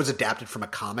 Even though it was adapted from a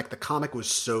comic, the comic was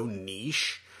so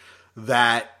niche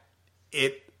that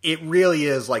it really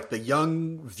is like the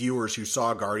young viewers who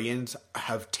saw Guardians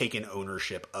have taken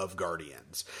ownership of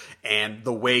Guardians, and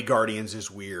the way Guardians is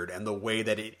weird, and the way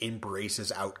that it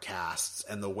embraces outcasts,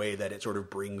 and the way that it sort of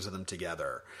brings them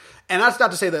together. And that's not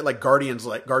to say that like Guardians,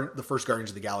 like the first Guardians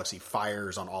of the Galaxy,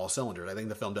 fires on all cylinders. I think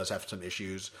the film does have some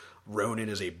issues. Ronan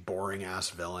is a boring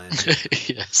ass villain.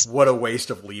 Yes. What a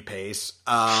waste of Lee Pace.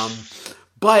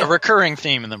 But a recurring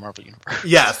theme in the Marvel universe.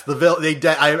 Yes.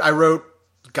 I wrote,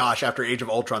 gosh, after Age of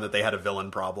Ultron that they had a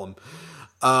villain problem.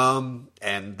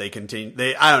 And they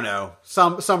continue, I don't know.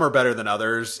 Some are better than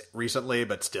others recently,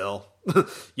 but still,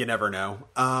 you never know.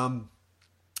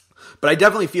 But I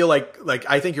definitely feel like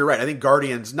I think you're right. I think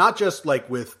Guardians, not just like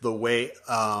with the way,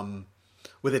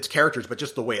 with its characters, but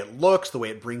just the way it looks, the way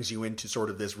it brings you into sort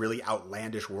of this really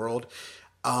outlandish world.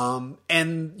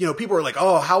 And, you know, people are like,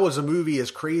 oh, how is a movie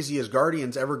as crazy as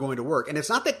Guardians ever going to work? And it's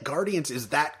not that Guardians is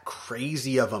that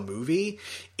crazy of a movie.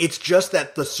 It's just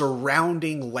that the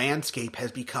surrounding landscape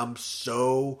has become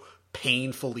so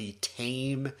painfully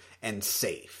tame and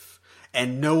safe.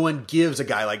 And no one gives a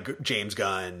guy like James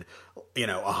Gunn, you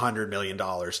know, $100 million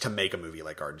to make a movie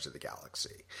like Guardians of the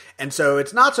Galaxy. And so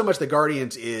it's not so much that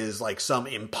Guardians is like some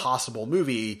impossible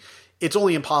movie. It's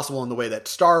only impossible in the way that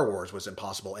Star Wars was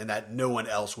impossible, and that no one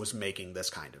else was making this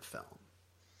kind of film.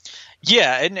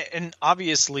 Yeah, and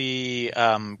obviously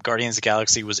Guardians of the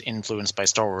Galaxy was influenced by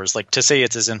Star Wars. Like, to say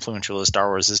it's as influential as Star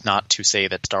Wars is not to say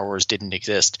that Star Wars didn't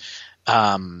exist.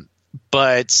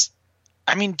 But,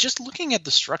 I mean, just looking at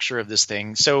the structure of this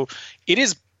thing, so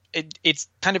it's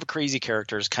kind of a crazy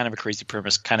character, it's kind of a crazy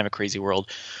premise, kind of a crazy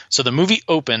world. So the movie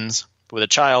opens with a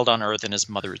child on Earth and his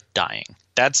mother is dying.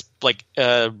 That's like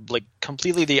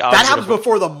completely the opposite. That happens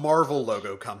before the Marvel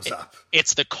logo comes up.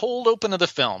 It's the cold open of the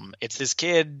film. It's this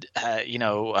kid,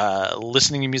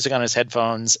 listening to music on his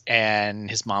headphones, and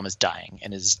his mom is dying,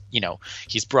 and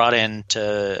he's brought in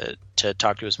to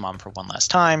talk to his mom for one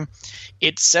last time.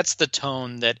 It sets the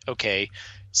tone that, okay,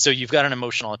 so you've got an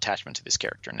emotional attachment to this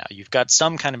character now. You've got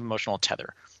some kind of emotional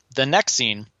tether. The next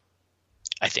scene,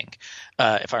 I think,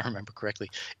 if I remember correctly,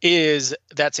 is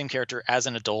that same character as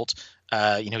an adult.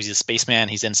 He's a spaceman.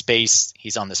 He's in space.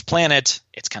 He's on this planet.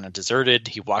 It's kind of deserted.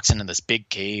 He walks into this big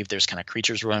cave. There's kind of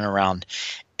creatures running around,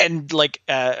 and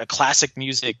a classic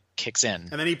music kicks in.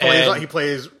 And then he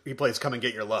plays "Come and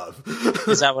Get Your Love."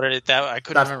 Is that what it is? I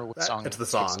couldn't remember what song. It's the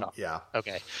song. Yeah.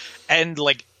 Okay.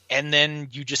 And then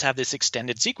you just have this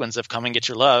extended sequence of "Come and Get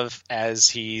Your Love" as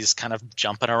he's kind of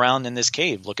jumping around in this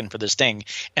cave looking for this thing.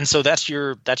 And so that's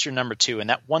your number two. And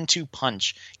that 1-2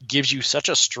 punch gives you such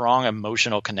a strong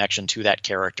emotional connection to that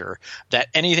character that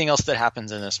anything else that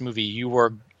happens in this movie,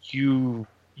 you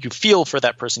feel for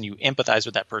that person, you empathize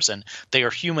with that person. They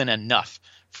are human enough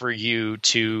for you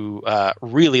to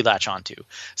really latch onto,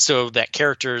 so that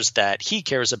characters that he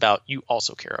cares about, you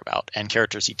also care about, and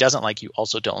characters he doesn't like, you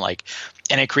also don't like.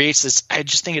 And it creates this, I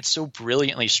just think it's so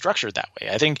brilliantly structured that way.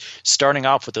 I think starting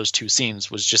off with those two scenes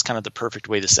was just kind of the perfect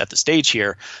way to set the stage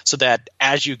here, so that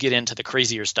as you get into the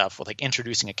crazier stuff with like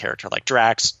introducing a character like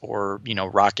Drax or,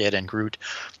 Rocket and Groot,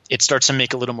 it starts to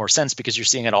make a little more sense because you're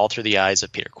seeing it all through the eyes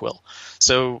of Peter Quill.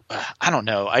 So I don't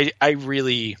know. I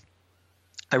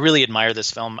really admire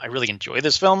this film. I really enjoy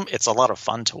this film. It's a lot of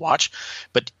fun to watch,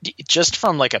 but just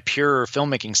from like a pure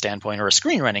filmmaking standpoint or a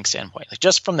screenwriting standpoint, like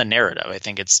just from the narrative, I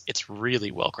think it's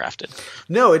really well crafted.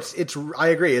 No, I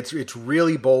agree. It's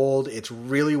really bold. It's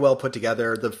really well put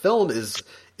together. The film is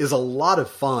a lot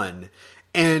of fun.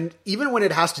 And even when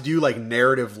it has to do like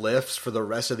narrative lifts for the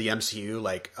rest of the MCU,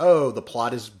 like, oh, the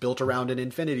plot is built around an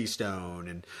Infinity Stone,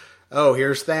 and oh,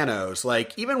 here's Thanos.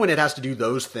 Like, even when it has to do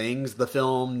those things, the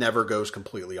film never goes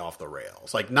completely off the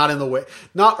rails. Like, not in the way,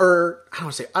 I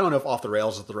don't know if off the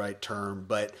rails is the right term,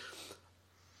 but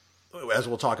as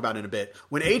we'll talk about in a bit,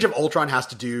 when Age of Ultron has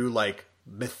to do like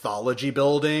mythology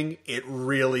building, it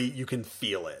really, you can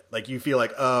feel it. Like, you feel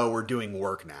like, oh, we're doing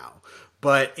work now.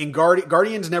 But in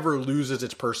Guardians never loses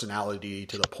its personality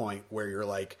to the point where you're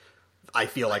like, I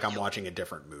feel like I'm watching a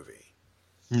different movie.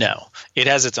 No, it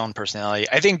has its own personality.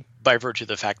 I think by virtue of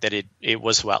the fact that it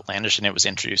was so outlandish and it was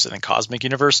introduced in the cosmic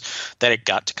universe, that it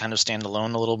got to kind of stand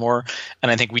alone a little more. And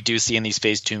I think we do see in these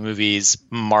Phase 2 movies,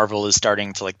 Marvel is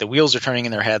starting to, like, the wheels are turning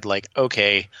in their head, like,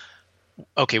 okay,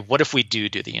 what if we do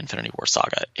the Infinity War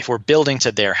saga? If we're building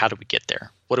to there, how do we get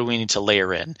there? What do we need to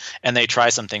layer in? And they try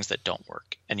some things that don't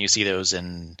work. And you see those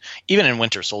even in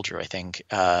Winter Soldier, I think,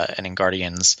 and in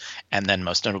Guardians, and then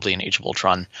most notably in Age of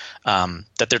Ultron,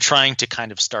 that they're trying to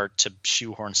kind of start to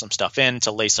shoehorn some stuff in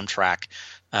to lay some track,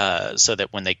 so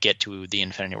that when they get to the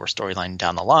Infinity War storyline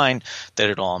down the line, that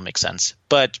it all makes sense.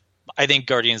 But I think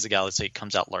Guardians of the Galaxy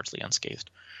comes out largely unscathed.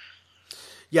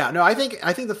 Yeah, no, I think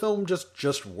the film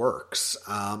just works.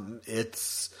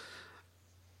 It's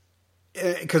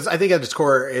because I think at its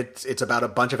core, it's about a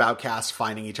bunch of outcasts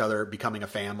finding each other, becoming a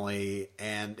family,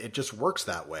 and it just works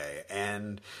that way.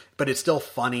 But it's still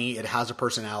funny. It has a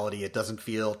personality. It doesn't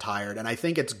feel tired. And I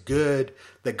think it's good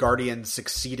that Guardians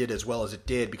succeeded as well as it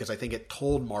did, because I think it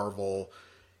told Marvel,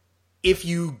 if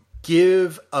you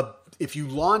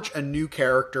launch a new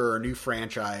character or a new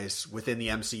franchise within the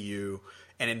MCU,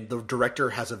 and the director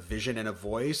has a vision and a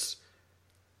voice,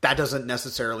 that doesn't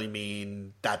necessarily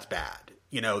mean that's bad.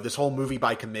 This whole movie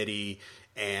by committee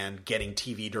and getting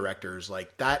TV directors,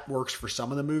 like, that works for some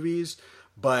of the movies.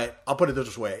 But I'll put it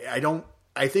this way.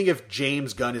 I think if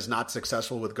James Gunn is not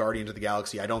successful with Guardians of the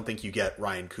Galaxy, I don't think you get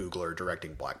Ryan Coogler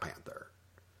directing Black Panther.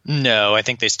 No, I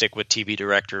think they stick with TV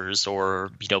directors or,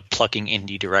 plucking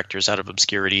indie directors out of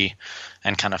obscurity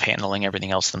and kind of handling everything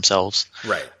else themselves.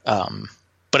 Right.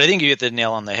 But I think you hit the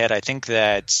nail on the head. I think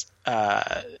that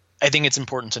I think it's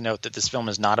important to note that this film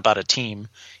is not about a team.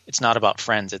 It's not about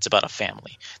friends. It's about a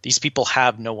family. These people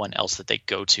have no one else that they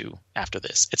go to after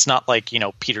this. It's not like,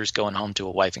 Peter's going home to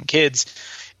a wife and kids.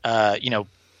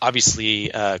 Obviously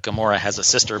Gamora has a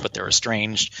sister, but they're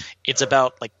estranged. It's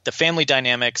about like the family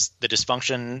dynamics, the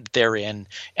dysfunction they're in,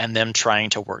 and them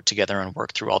trying to work together and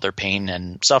work through all their pain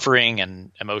and suffering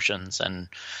and emotions and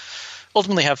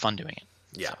ultimately have fun doing it.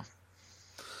 Yeah.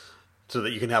 So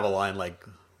that you can have a line like,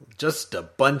 just a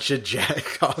bunch of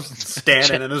jackoffs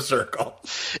standing in a circle.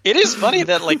 It is funny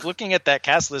that, like, looking at that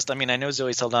cast list, I mean, I know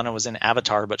Zoe Saldana was in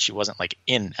Avatar, but she wasn't, like,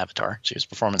 in Avatar. She was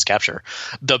performance capture.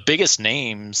 The biggest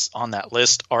names on that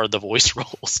list are the voice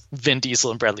roles, Vin Diesel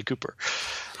and Bradley Cooper.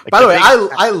 Like, by the way,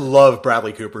 I love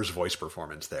Bradley Cooper's voice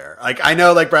performance there. Like, I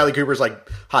know, like, Bradley Cooper's, like,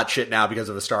 hot shit now because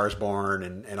of A Star is Born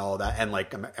and all of that, and,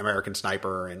 like, American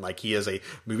Sniper, and, like, he is a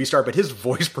movie star, but his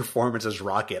voice performance as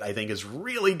Rocket, I think, is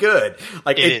really good.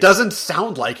 Like, it doesn't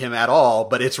sound like him at all,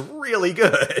 but it's really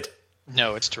good.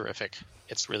 No, it's terrific.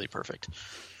 It's really perfect.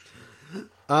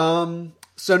 So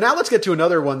now let's get to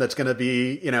another one that's going to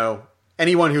be, you know,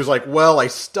 anyone who's like, well, I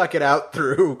stuck it out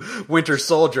through Winter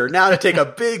Soldier. Now to take a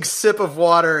big sip of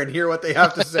water and hear what they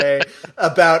have to say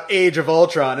about Age of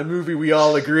Ultron, a movie we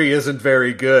all agree isn't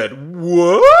very good.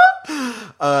 What?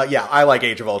 Yeah, I like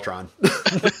Age of Ultron.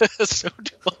 So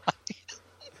do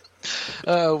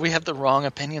I. We have the wrong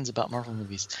opinions about Marvel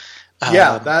movies.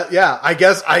 I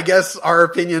guess our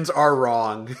opinions are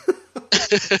wrong.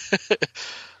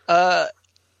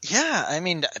 Yeah, I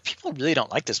mean, people really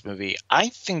don't like this movie. I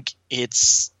think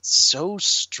it's so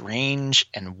strange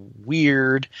and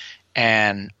weird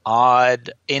and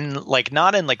odd in, like,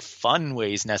 not in, like, fun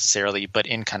ways necessarily, but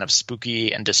in kind of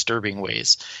spooky and disturbing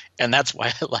ways. And that's why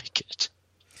I like it.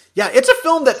 Yeah, it's a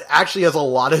film that actually has a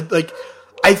lot of, like,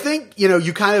 I think, you know,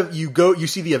 you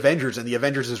see the Avengers, and the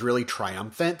Avengers is really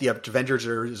triumphant. The Avengers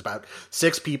is about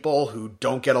 6 people who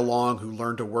don't get along, who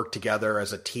learn to work together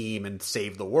as a team and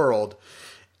save the world.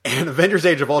 And Avengers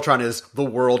Age of Ultron is the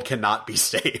world cannot be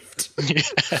saved.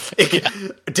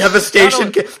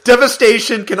 Devastation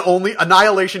can only,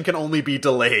 annihilation can only be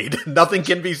delayed. Nothing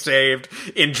can be saved.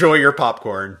 Enjoy your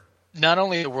popcorn. Not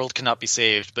only the world cannot be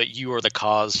saved, but you are the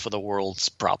cause for the world's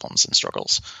problems and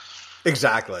struggles.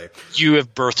 Exactly. You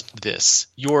have birthed this.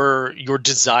 Your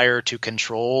desire to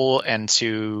control and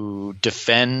to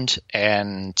defend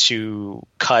and to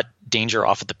cut danger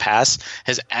off at the pass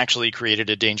has actually created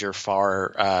a danger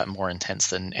far more intense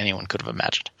than anyone could have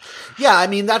imagined. Yeah, I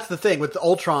mean, that's the thing with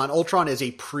Ultron. Ultron is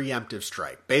a preemptive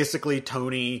strike. Basically,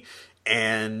 Tony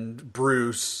and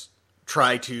Bruce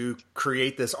try to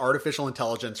create this artificial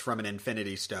intelligence from an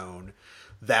Infinity Stone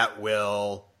that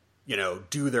will, you know,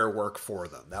 do their work for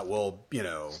them. That will, you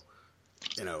know,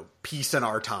 peace in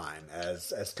our time,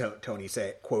 as Tony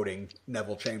say, quoting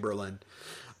Neville Chamberlain.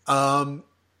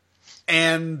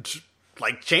 And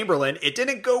like Chamberlain, it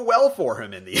didn't go well for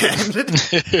him in the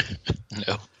end.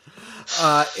 No.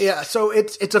 Yeah, so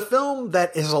it's a film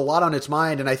that has a lot on its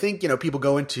mind, and I think, you know, people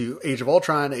go into Age of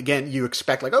Ultron, again, you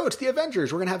expect, like, oh, it's the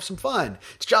Avengers, we're going to have some fun.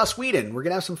 It's Joss Whedon, we're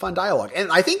going to have some fun dialogue.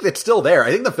 And I think it's still there.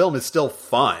 I think the film is still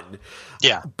fun.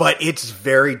 Yeah. But it's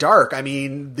very dark. I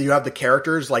mean, you have the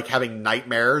characters, like, having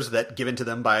nightmares that given to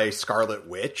them by Scarlet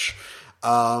Witch.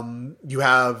 You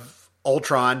have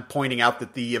Ultron pointing out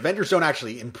that the Avengers don't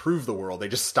actually improve the world. They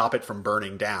just stop it from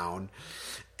burning down.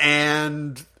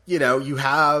 And, you know, you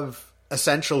have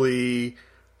essentially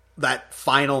that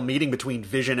final meeting between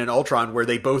Vision and Ultron where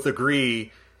they both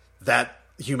agree that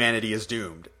humanity is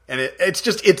doomed. And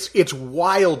it's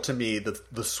wild to me,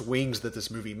 the swings that this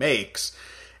movie makes.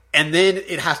 And then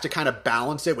it has to kind of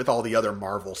balance it with all the other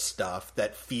Marvel stuff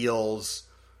that feels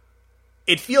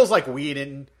like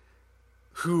Whedon,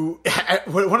 who,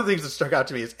 one of the things that stuck out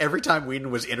to me is every time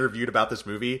Whedon was interviewed about this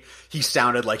movie, he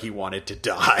sounded like he wanted to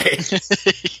die.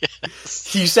 Yes.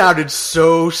 He sounded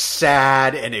so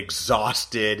sad and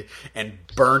exhausted and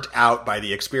burnt out by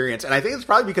the experience. And I think it's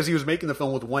probably because he was making the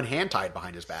film with one hand tied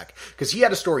behind his back. Because he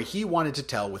had a story he wanted to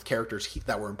tell with characters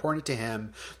that were important to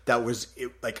him, that was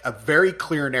like a very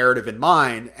clear narrative in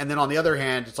mind. And then on the other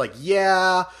hand, it's like,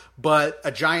 yeah, but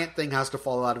a giant thing has to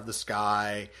fall out of the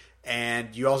sky.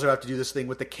 And you also have to do this thing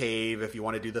with the cave if you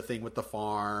want to do the thing with the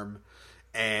farm.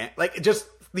 And like, just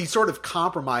these sort of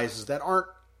compromises that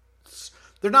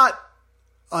they're not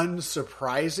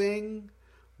unsurprising,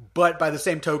 but by the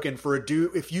same token,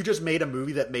 if you just made a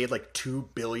movie that made like $2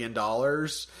 billion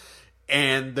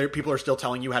and people are still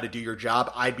telling you how to do your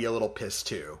job, I'd be a little pissed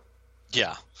too.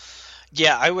 Yeah.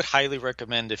 Yeah, I would highly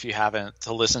recommend, if you haven't,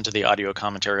 to listen to the audio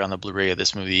commentary on the Blu-ray of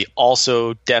this movie.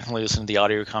 Also, definitely listen to the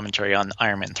audio commentary on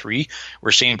Iron Man 3,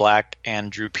 where Shane Black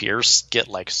and Drew Pearce get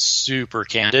like super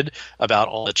candid about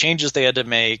all the changes they had to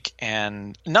make,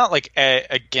 and not like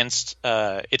against.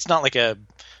 It's not like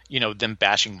them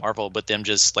bashing Marvel, but them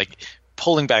just like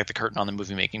pulling back the curtain on the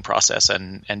movie making process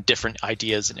and different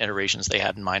ideas and iterations they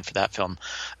had in mind for that film.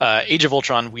 Age of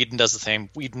Ultron, Whedon does the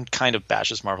same. Whedon kind of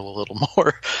bashes Marvel a little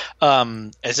more.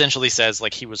 Essentially says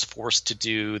like he was forced to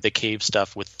do the cave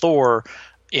stuff with Thor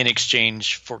in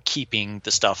exchange for keeping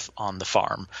the stuff on the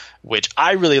farm, which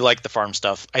I really like the farm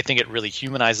stuff. I think it really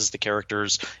humanizes the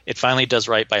characters. It finally does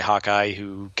right by Hawkeye,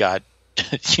 who got,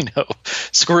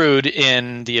 screwed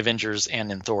in the Avengers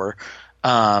and in Thor.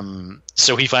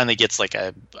 So he finally gets like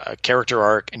a character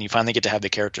arc, and you finally get to have the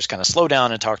characters kind of slow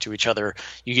down and talk to each other.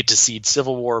 You get to see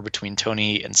civil war between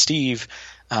Tony and Steve.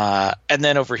 And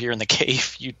then over here in the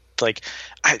cave,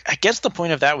 I guess the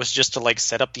point of that was just to like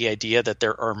set up the idea that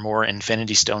there are more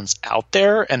Infinity Stones out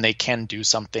there and they can do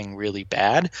something really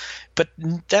bad. But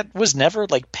that was never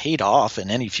like paid off in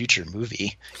any future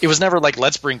movie. It was never like,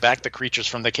 let's bring back the creatures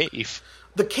from the cave.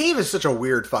 The cave is such a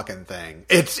weird fucking thing.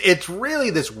 It's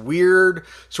really this weird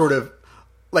sort of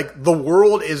like the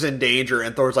world is in danger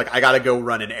and Thor's like, I gotta go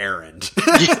run an errand.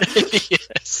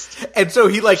 Yes. And so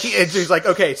he's like,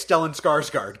 okay, Stellan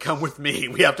Skarsgård, come with me.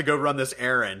 We have to go run this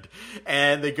errand.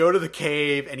 And they go to the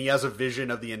cave and he has a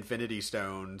vision of the Infinity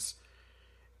Stones.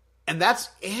 And that's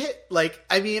it. Like,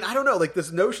 I mean, I don't know, like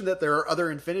this notion that there are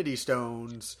other Infinity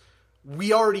Stones,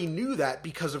 we already knew that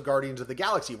because of Guardians of the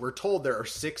Galaxy. We're told there are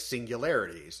 6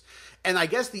 singularities. And I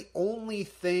guess the only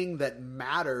thing that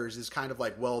matters is kind of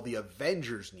like, well, the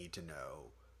Avengers need to know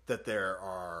that there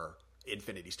are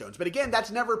Infinity Stones. But again,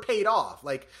 that's never paid off.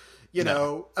 Like, you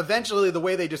know, eventually the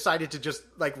way they decided to just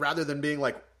like, rather than being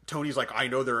like, Tony's like, I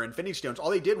know there are Infinity Stones, all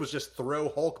they did was just throw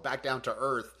Hulk back down to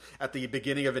Earth at the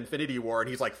beginning of Infinity War. And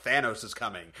he's like, Thanos is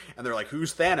coming. And they're like,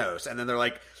 who's Thanos? And then they're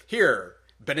like, here,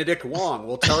 Benedict Wong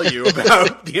will tell you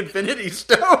about the Infinity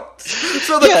Stones.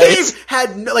 So the cave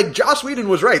had, like, Joss Whedon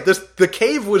was right. The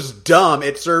cave was dumb.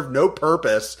 It served no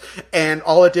purpose. And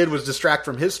all it did was distract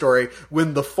from his story,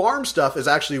 when the farm stuff is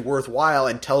actually worthwhile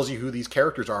and tells you who these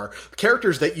characters are.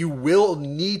 Characters that you will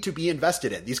need to be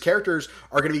invested in. These characters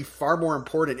are going to be far more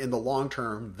important in the long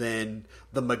term than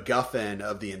the MacGuffin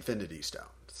of the Infinity Stones.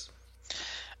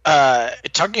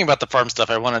 Talking about the farm stuff,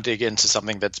 I want to dig into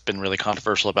something that's been really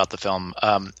controversial about the film.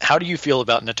 How do you feel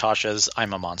about Natasha's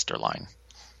 "I'm a monster" line?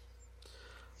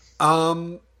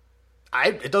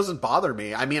 It doesn't bother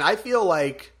me. I mean, I feel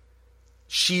like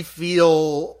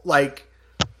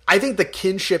I think the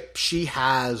kinship she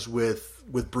has with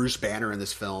Bruce Banner in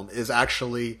this film is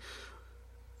actually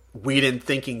Whedon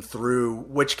thinking through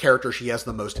which character she has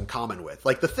the most in common with.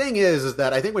 Like, the thing is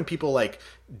that I think when people like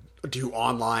do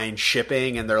online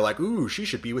shipping and they're like, ooh, she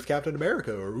should be with Captain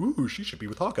America, or ooh, she should be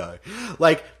with Hawkeye.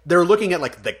 Like, they're looking at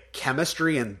like the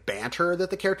chemistry and banter that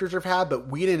the characters have had, but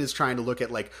Whedon is trying to look at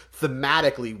like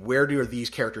thematically, where are these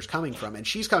characters coming from? And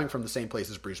she's coming from the same place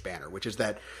as Bruce Banner, which is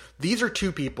that these are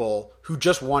two people who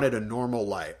just wanted a normal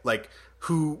life, like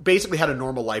who basically had a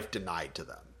normal life denied to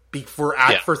them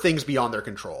for things beyond their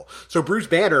control. So Bruce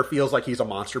Banner feels like he's a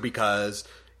monster because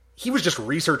he was just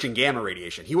researching gamma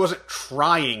radiation. He wasn't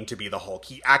trying to be the Hulk.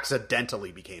 He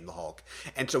accidentally became the Hulk.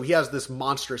 And so he has this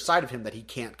monstrous side of him that he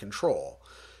can't control.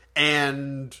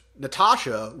 And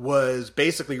Natasha was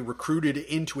basically recruited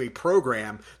into a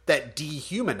program that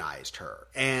dehumanized her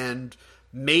and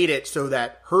made it so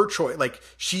that her choice, like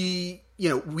she, you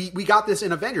know, we got this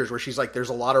in Avengers where she's like, there's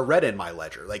a lot of red in my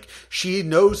ledger. Like, she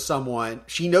knows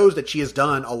that she has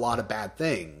done a lot of bad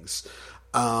things.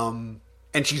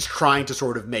 And she's trying to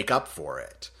sort of make up for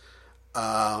it.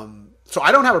 So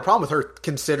I don't have a problem with her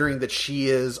considering that she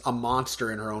is a monster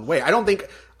in her own way. I don't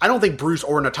think Bruce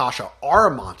or Natasha are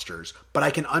monsters, but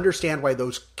I can understand why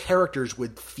those characters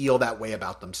would feel that way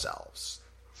about themselves.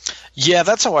 Yeah,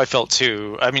 that's how I felt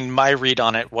too. I mean, my read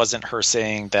on it wasn't her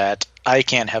saying that I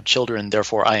can't have children,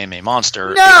 therefore I am a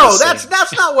monster. No, that's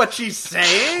not what she's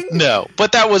saying. No,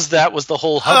 but that was the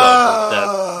whole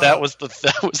hubbub. That was the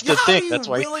thing. That's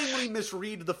why you willingly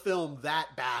misread the film that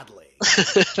badly.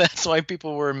 That's why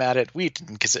people were mad at Wheaton,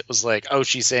 because it was like, oh,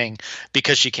 she's saying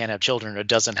because she can't have children or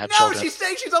doesn't have children. No, she's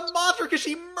saying she's a monster because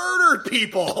she murdered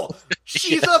people.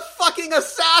 She's a fucking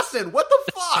assassin. What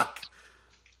the fuck?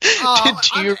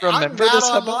 Do you remember this?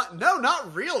 No,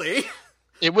 not really.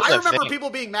 I remember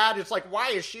people being mad. It's like, why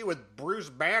is she with Bruce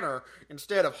Banner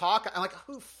instead of Hawkeye? I'm like,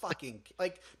 who fucking,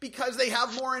 like, because they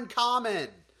have more in common.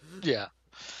 Yeah.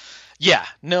 Yeah,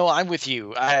 no, I'm with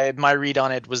you. My read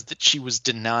on it was that she was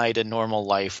denied a normal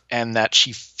life and that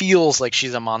she feels like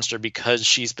she's a monster because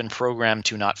she's been programmed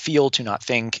to not feel, to not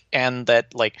think, and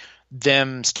that, like,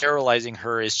 them sterilizing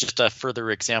her is just a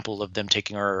further example of them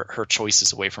taking her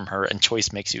choices away from her, and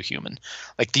choice makes you human.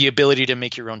 Like, the ability to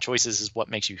make your own choices is what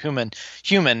makes you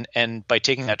human, and by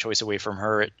taking that choice away from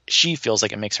her, she feels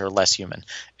like it makes her less human.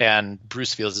 And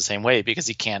Bruce feels the same way because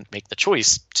he can't make the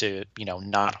choice to,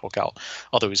 not Hulk out,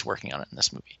 although he's working on it in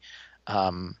this movie.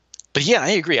 But yeah, I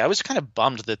agree. I was kind of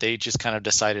bummed that they just kind of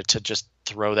decided to just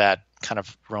throw that kind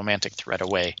of romantic thread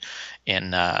away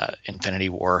in Infinity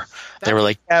War. They were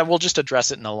like, yeah, we'll just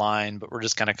address it in a line, but we're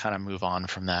just going to kind of move on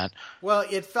from that. Well,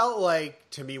 it felt like,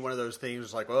 to me, one of those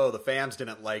things like, oh, the fans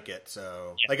didn't like it.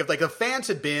 So, like, if like the fans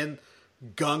had been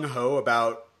gung-ho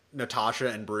about Natasha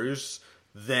and Bruce,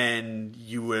 then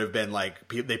you would have been like,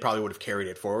 they probably would have carried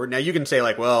it forward. Now you can say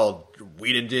like, well,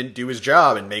 Whedon didn't do his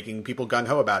job in making people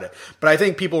gung-ho about it. But I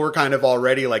think people were kind of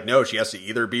already like, no, she has to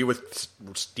either be with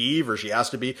Steve or she has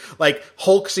to be like,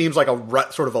 Hulk seems like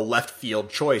a sort of a left field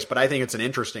choice, but I think it's an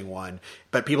interesting one.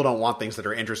 But people don't want things that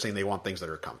are interesting. They want things that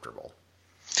are comfortable.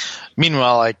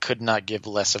 Meanwhile, I could not give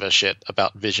less of a shit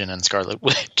about Vision and Scarlet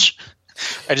Witch.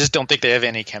 I just don't think they have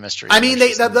any chemistry. I mean,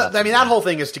 that whole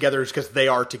thing is together because they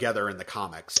are together in the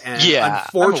comics, and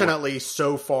unfortunately,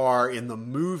 so far in the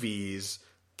movies,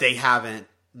 they haven't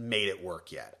made it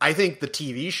work yet. I think the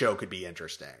TV show could be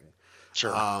interesting.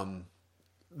 Sure.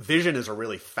 Vision is a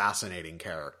really fascinating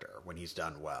character when he's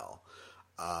done well.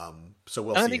 So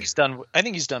we'll see. I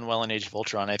think he's done well in Age of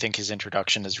Ultron. I think his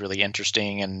introduction is really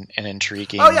interesting and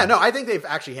intriguing. Oh yeah, no, I think they've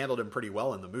actually handled him pretty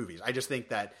well in the movies. I just think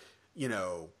that, you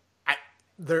know,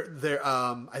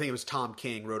 I think it was Tom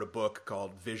King wrote a book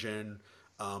called Vision,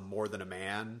 More Than a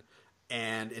Man,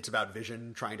 and it's about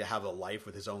Vision trying to have a life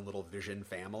with his own little Vision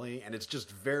family, and it's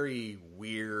just very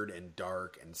weird and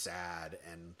dark and sad,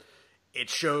 and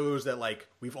it shows that like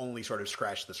we've only sort of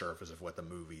scratched the surface of what the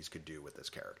movies could do with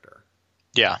this character.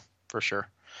 Yeah, for sure.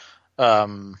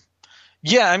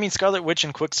 Yeah, I mean, Scarlet Witch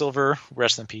and Quicksilver,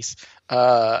 rest in peace,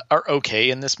 are okay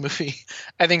in this movie.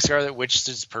 I think Scarlet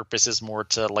Witch's purpose is more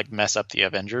to like mess up the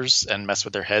Avengers and mess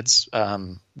with their heads,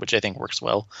 which I think works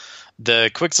well. The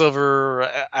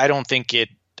Quicksilver, I don't think it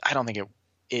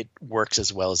works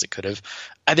as well as it could have.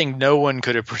 I think no one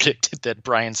could have predicted that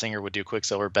Bryan Singer would do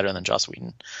Quicksilver better than Joss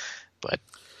Whedon, but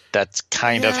that's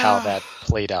kind of how that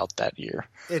played out that year.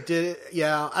 It did,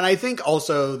 yeah, and I think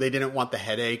also they didn't want the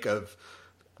headache of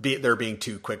there being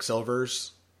two Quicksilvers.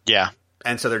 Yeah.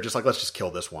 And so they're just like, let's just kill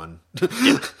this one.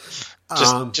 Yeah.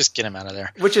 Just get him out of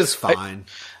there. Which is fine.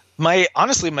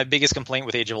 Honestly, my biggest complaint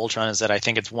with Age of Ultron is that I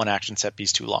think it's one action set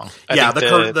piece too long.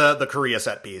 The Korea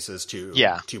set piece is too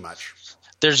much.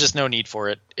 There's just no need for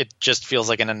it. It just feels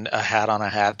like a hat on a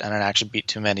hat and an action beat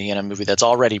too many in a movie that's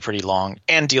already pretty long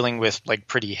and dealing with like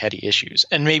pretty heady issues.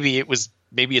 And maybe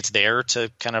it's there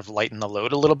to kind of lighten the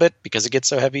load a little bit because it gets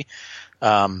so heavy.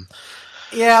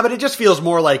 Yeah, but it just feels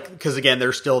more like, because again,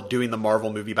 they're still doing the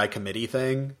Marvel movie by committee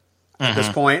thing at this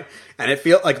point. And it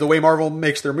feels like the way Marvel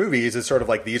makes their movies is sort of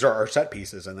like, these are our set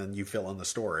pieces, and then you fill in the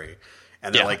story.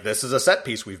 And they're like, this is a set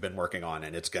piece we've been working on,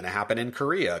 and it's going to happen in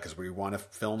Korea because we want to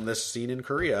film this scene in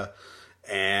Korea.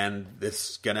 And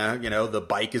it's going to, the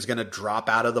bike is going to drop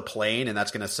out of the plane, and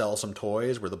that's going to sell some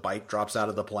toys where the bike drops out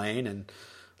of the plane. And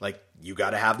like, you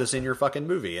got to have this in your fucking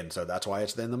movie. And so that's why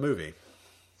it's in the movie.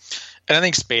 And I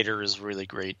think Spader is really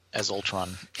great as Ultron.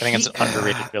 I think it's an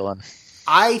underrated villain.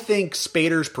 I think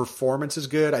Spader's performance is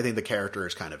good. I think the character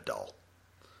is kind of dull.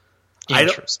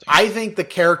 Interesting. I think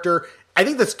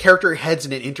this character heads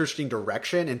in an interesting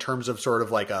direction in terms of sort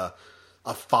of like a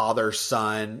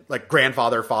father-son, like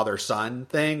grandfather, father-son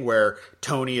thing where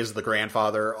Tony is the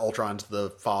grandfather, Ultron's the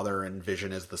father, and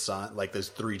Vision is the son, like this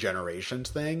 3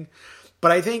 generations thing.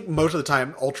 But I think most of the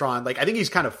time Ultron, like I think he's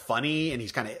kind of funny and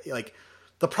he's kind of like,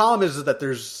 the problem is that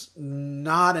there's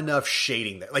not enough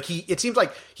shading there. Like it seems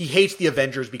like he hates the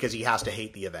Avengers because he has to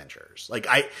hate the Avengers. Like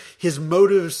his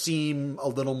motives seem a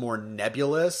little more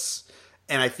nebulous,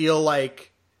 and I feel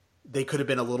like they could have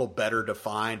been a little better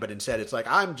defined, but instead it's like,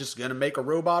 I'm just going to make a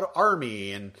robot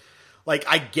army. And like,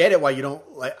 I get it why you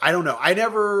don't like, I don't know. I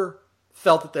never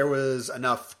felt that there was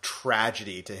enough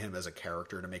tragedy to him as a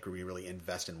character to make me really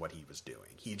invest in what he was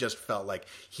doing. He just felt like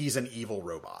he's an evil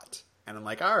robot. And I'm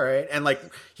like, all right. And like,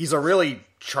 he's a really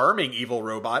charming evil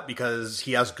robot because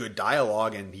he has good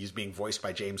dialogue and he's being voiced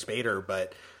by James Spader,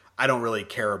 but I don't really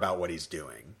care about what he's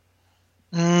doing.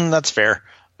 That's fair.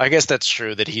 I guess that's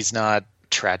true that he's not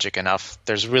tragic enough.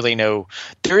 There is really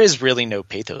no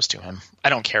pathos to him. I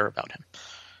don't care about him.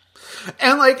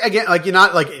 And like, again, like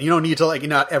you don't need to, like,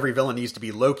 not every villain needs to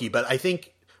be Loki, but I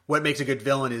think what makes a good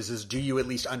villain is do you at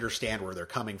least understand where they're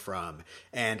coming from?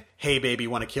 And hey, baby,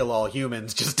 want to kill all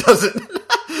humans just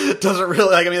doesn't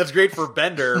really, like, I mean, that's great for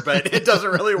Bender, but it doesn't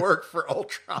really work for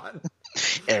Ultron.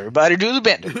 Everybody do the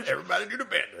Bender. Everybody do the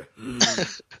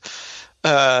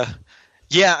Bender.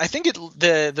 Yeah, I think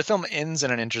the film ends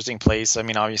in an interesting place. I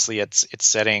mean, obviously it's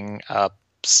setting up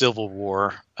Civil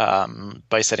War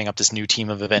by setting up this new team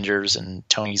of Avengers, and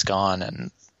Tony's gone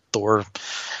and Thor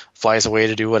flies away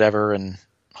to do whatever, and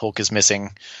Hulk is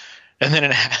missing. And then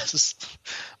it has,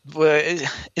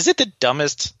 is it the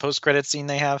dumbest post-credit scene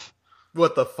they have?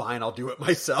 What, the fine, I'll do it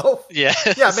myself? Yeah.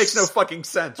 Yeah, it makes no fucking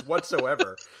sense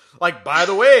whatsoever. Like, by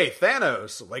the way,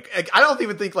 Thanos, like, I don't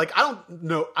even think, like,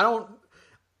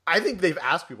 I think they've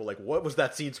asked people, like, what was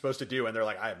that scene supposed to do? And they're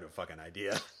like, I have no fucking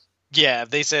idea. Yeah,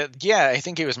 they said, yeah, I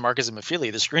think it was Marcus and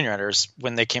Mafili, the screenwriters,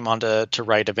 when they came on to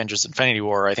write Avengers Infinity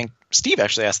War. I think Steve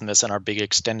actually asked them this in our big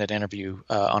extended interview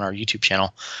on our YouTube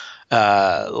channel.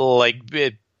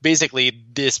 Basically,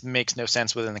 this makes no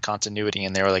sense within the continuity.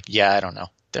 And they were like, yeah, I don't know.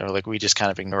 They were like, we just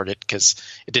kind of ignored it because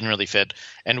it didn't really fit.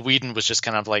 And Whedon was just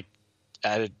kind of like,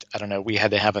 I don't know, we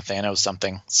had to have a Thanos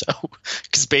something. So,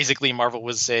 because basically Marvel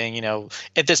was saying, you know,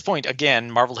 at this point, again,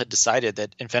 Marvel had decided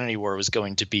that Infinity War was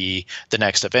going to be the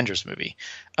next Avengers movie,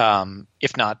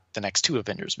 if not the next two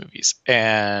Avengers movies.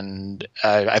 And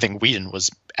I think Whedon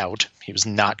was out. He was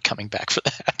not coming back for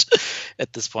that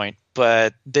at this point.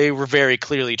 But they were very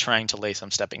clearly trying to lay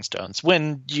some stepping stones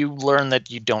when you learn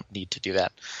that you don't need to do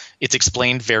that. It's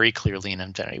explained very clearly in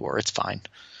Infinity War. It's fine.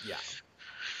 Yeah.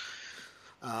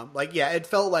 It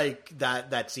felt like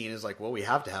that scene is like, well, we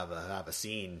have to have a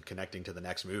scene connecting to the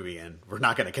next movie, and we're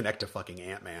not going to connect to fucking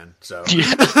Ant-Man. So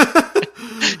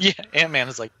yeah, Ant-Man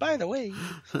is like, by the way,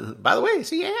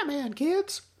 see Ant-Man,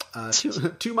 kids.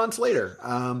 2 months later.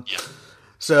 Yeah.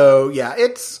 So yeah,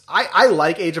 I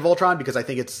like Age of Ultron because I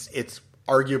think it's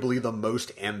arguably the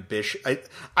most ambitious.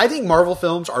 I think Marvel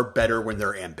films are better when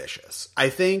they're ambitious. I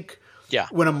think. Yeah.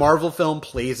 When a Marvel film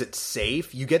plays it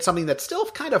safe, you get something that's still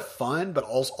kind of fun, but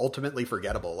also ultimately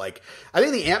forgettable. Like, I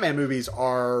think the Ant-Man movies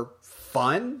are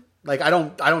fun. Like, I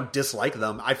don't dislike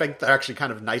them. I think they're actually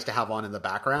kind of nice to have on in the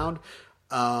background.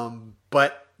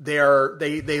 But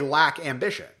they lack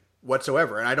ambition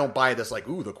whatsoever. And I don't buy this like,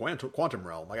 ooh, the quantum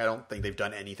realm. Like, I don't think they've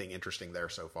done anything interesting there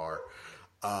so far.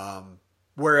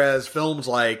 Whereas films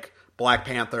like Black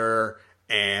Panther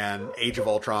and Age of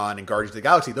Ultron and Guardians of the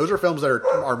Galaxy, those are films that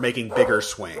are making bigger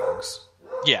swings.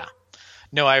 Yeah.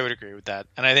 No, I would agree with that.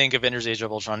 And I think Avengers Age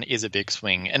of Ultron is a big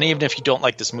swing. And even if you don't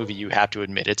like this movie, you have to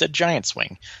admit it's a giant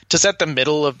swing. To set the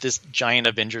middle of this giant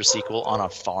Avengers sequel on a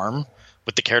farm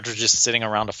with the characters just sitting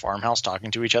around a farmhouse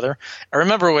talking to each other. I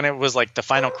remember when it was like the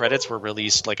final credits were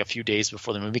released like a few days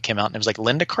before the movie came out, and it was like,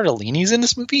 Linda Cardellini's in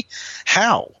this movie?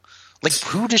 How? Like,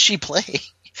 who does she play?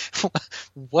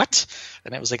 What?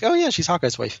 And it was like, oh yeah, she's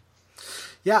Hawkeye's wife.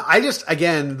 Yeah,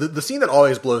 again, the scene that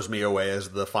always blows me away is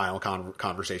the final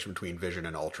conversation between Vision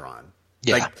and Ultron.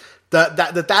 Yeah. Like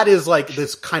that is like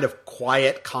this kind of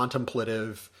quiet,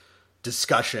 contemplative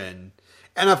discussion.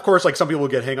 And of course, like, some people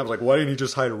get hang-ups like, why didn't he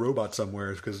just hide a robot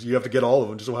somewhere? Because you have to get all of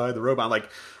them just to hide the robot. I'm like,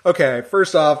 okay,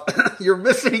 first off, you're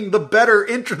missing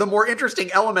the more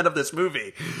interesting element of this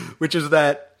movie, which is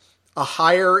that a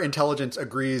higher intelligence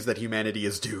agrees that humanity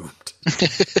is doomed.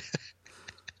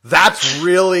 That's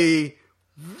really,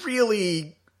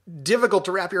 really difficult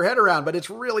to wrap your head around, but it's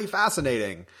really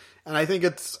fascinating. And I think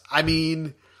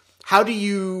how do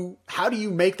you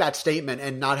make that statement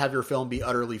and not have your film be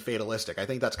utterly fatalistic? I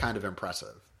think that's kind of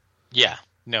impressive. Yeah,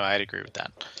 no, I'd agree with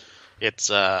that. It's,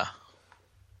 I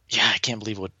can't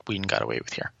believe what Whedon got away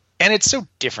with here. And it's so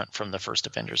different from the first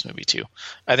Avengers movie, too.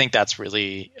 I think that's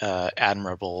really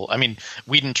admirable. I mean,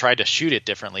 Whedon tried to shoot it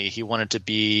differently. He wanted to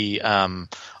be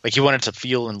he wanted to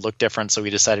feel and look different, so he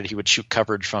decided he would shoot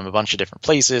coverage from a bunch of different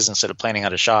places instead of planning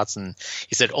out his shots. And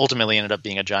he said ultimately ended up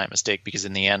being a giant mistake because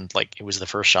in the end, like, it was the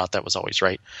first shot that was always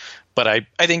right. But I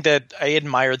think that I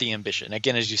admire the ambition.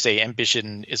 Again, as you say,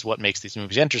 ambition is what makes these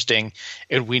movies interesting.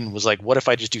 And Whedon was like, what if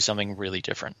I just do something really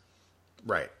different?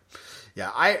 Right. Yeah,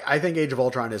 I think Age of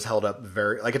Ultron is held up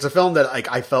very, like, it's a film that,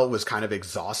 like, I felt was kind of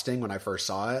exhausting when I first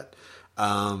saw it.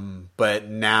 But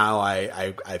now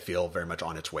I feel very much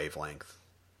on its wavelength.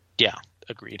 Yeah,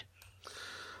 agreed.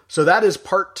 So that is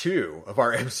part 2 of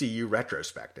our MCU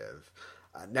retrospective.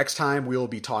 Next time we will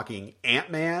be talking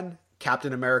Ant-Man,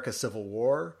 Captain America Civil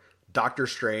War, Doctor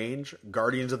Strange,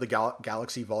 Guardians of the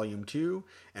Galaxy Volume 2,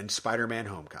 and Spider-Man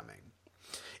Homecoming.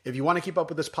 If you want to keep up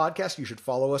with this podcast, you should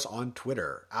follow us on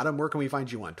Twitter. Adam, where can we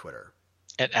find you on Twitter?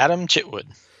 At Adam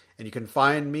Chitwood. And you can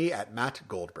find me at Matt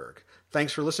Goldberg.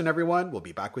 Thanks for listening, everyone. We'll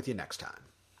be back with you next time.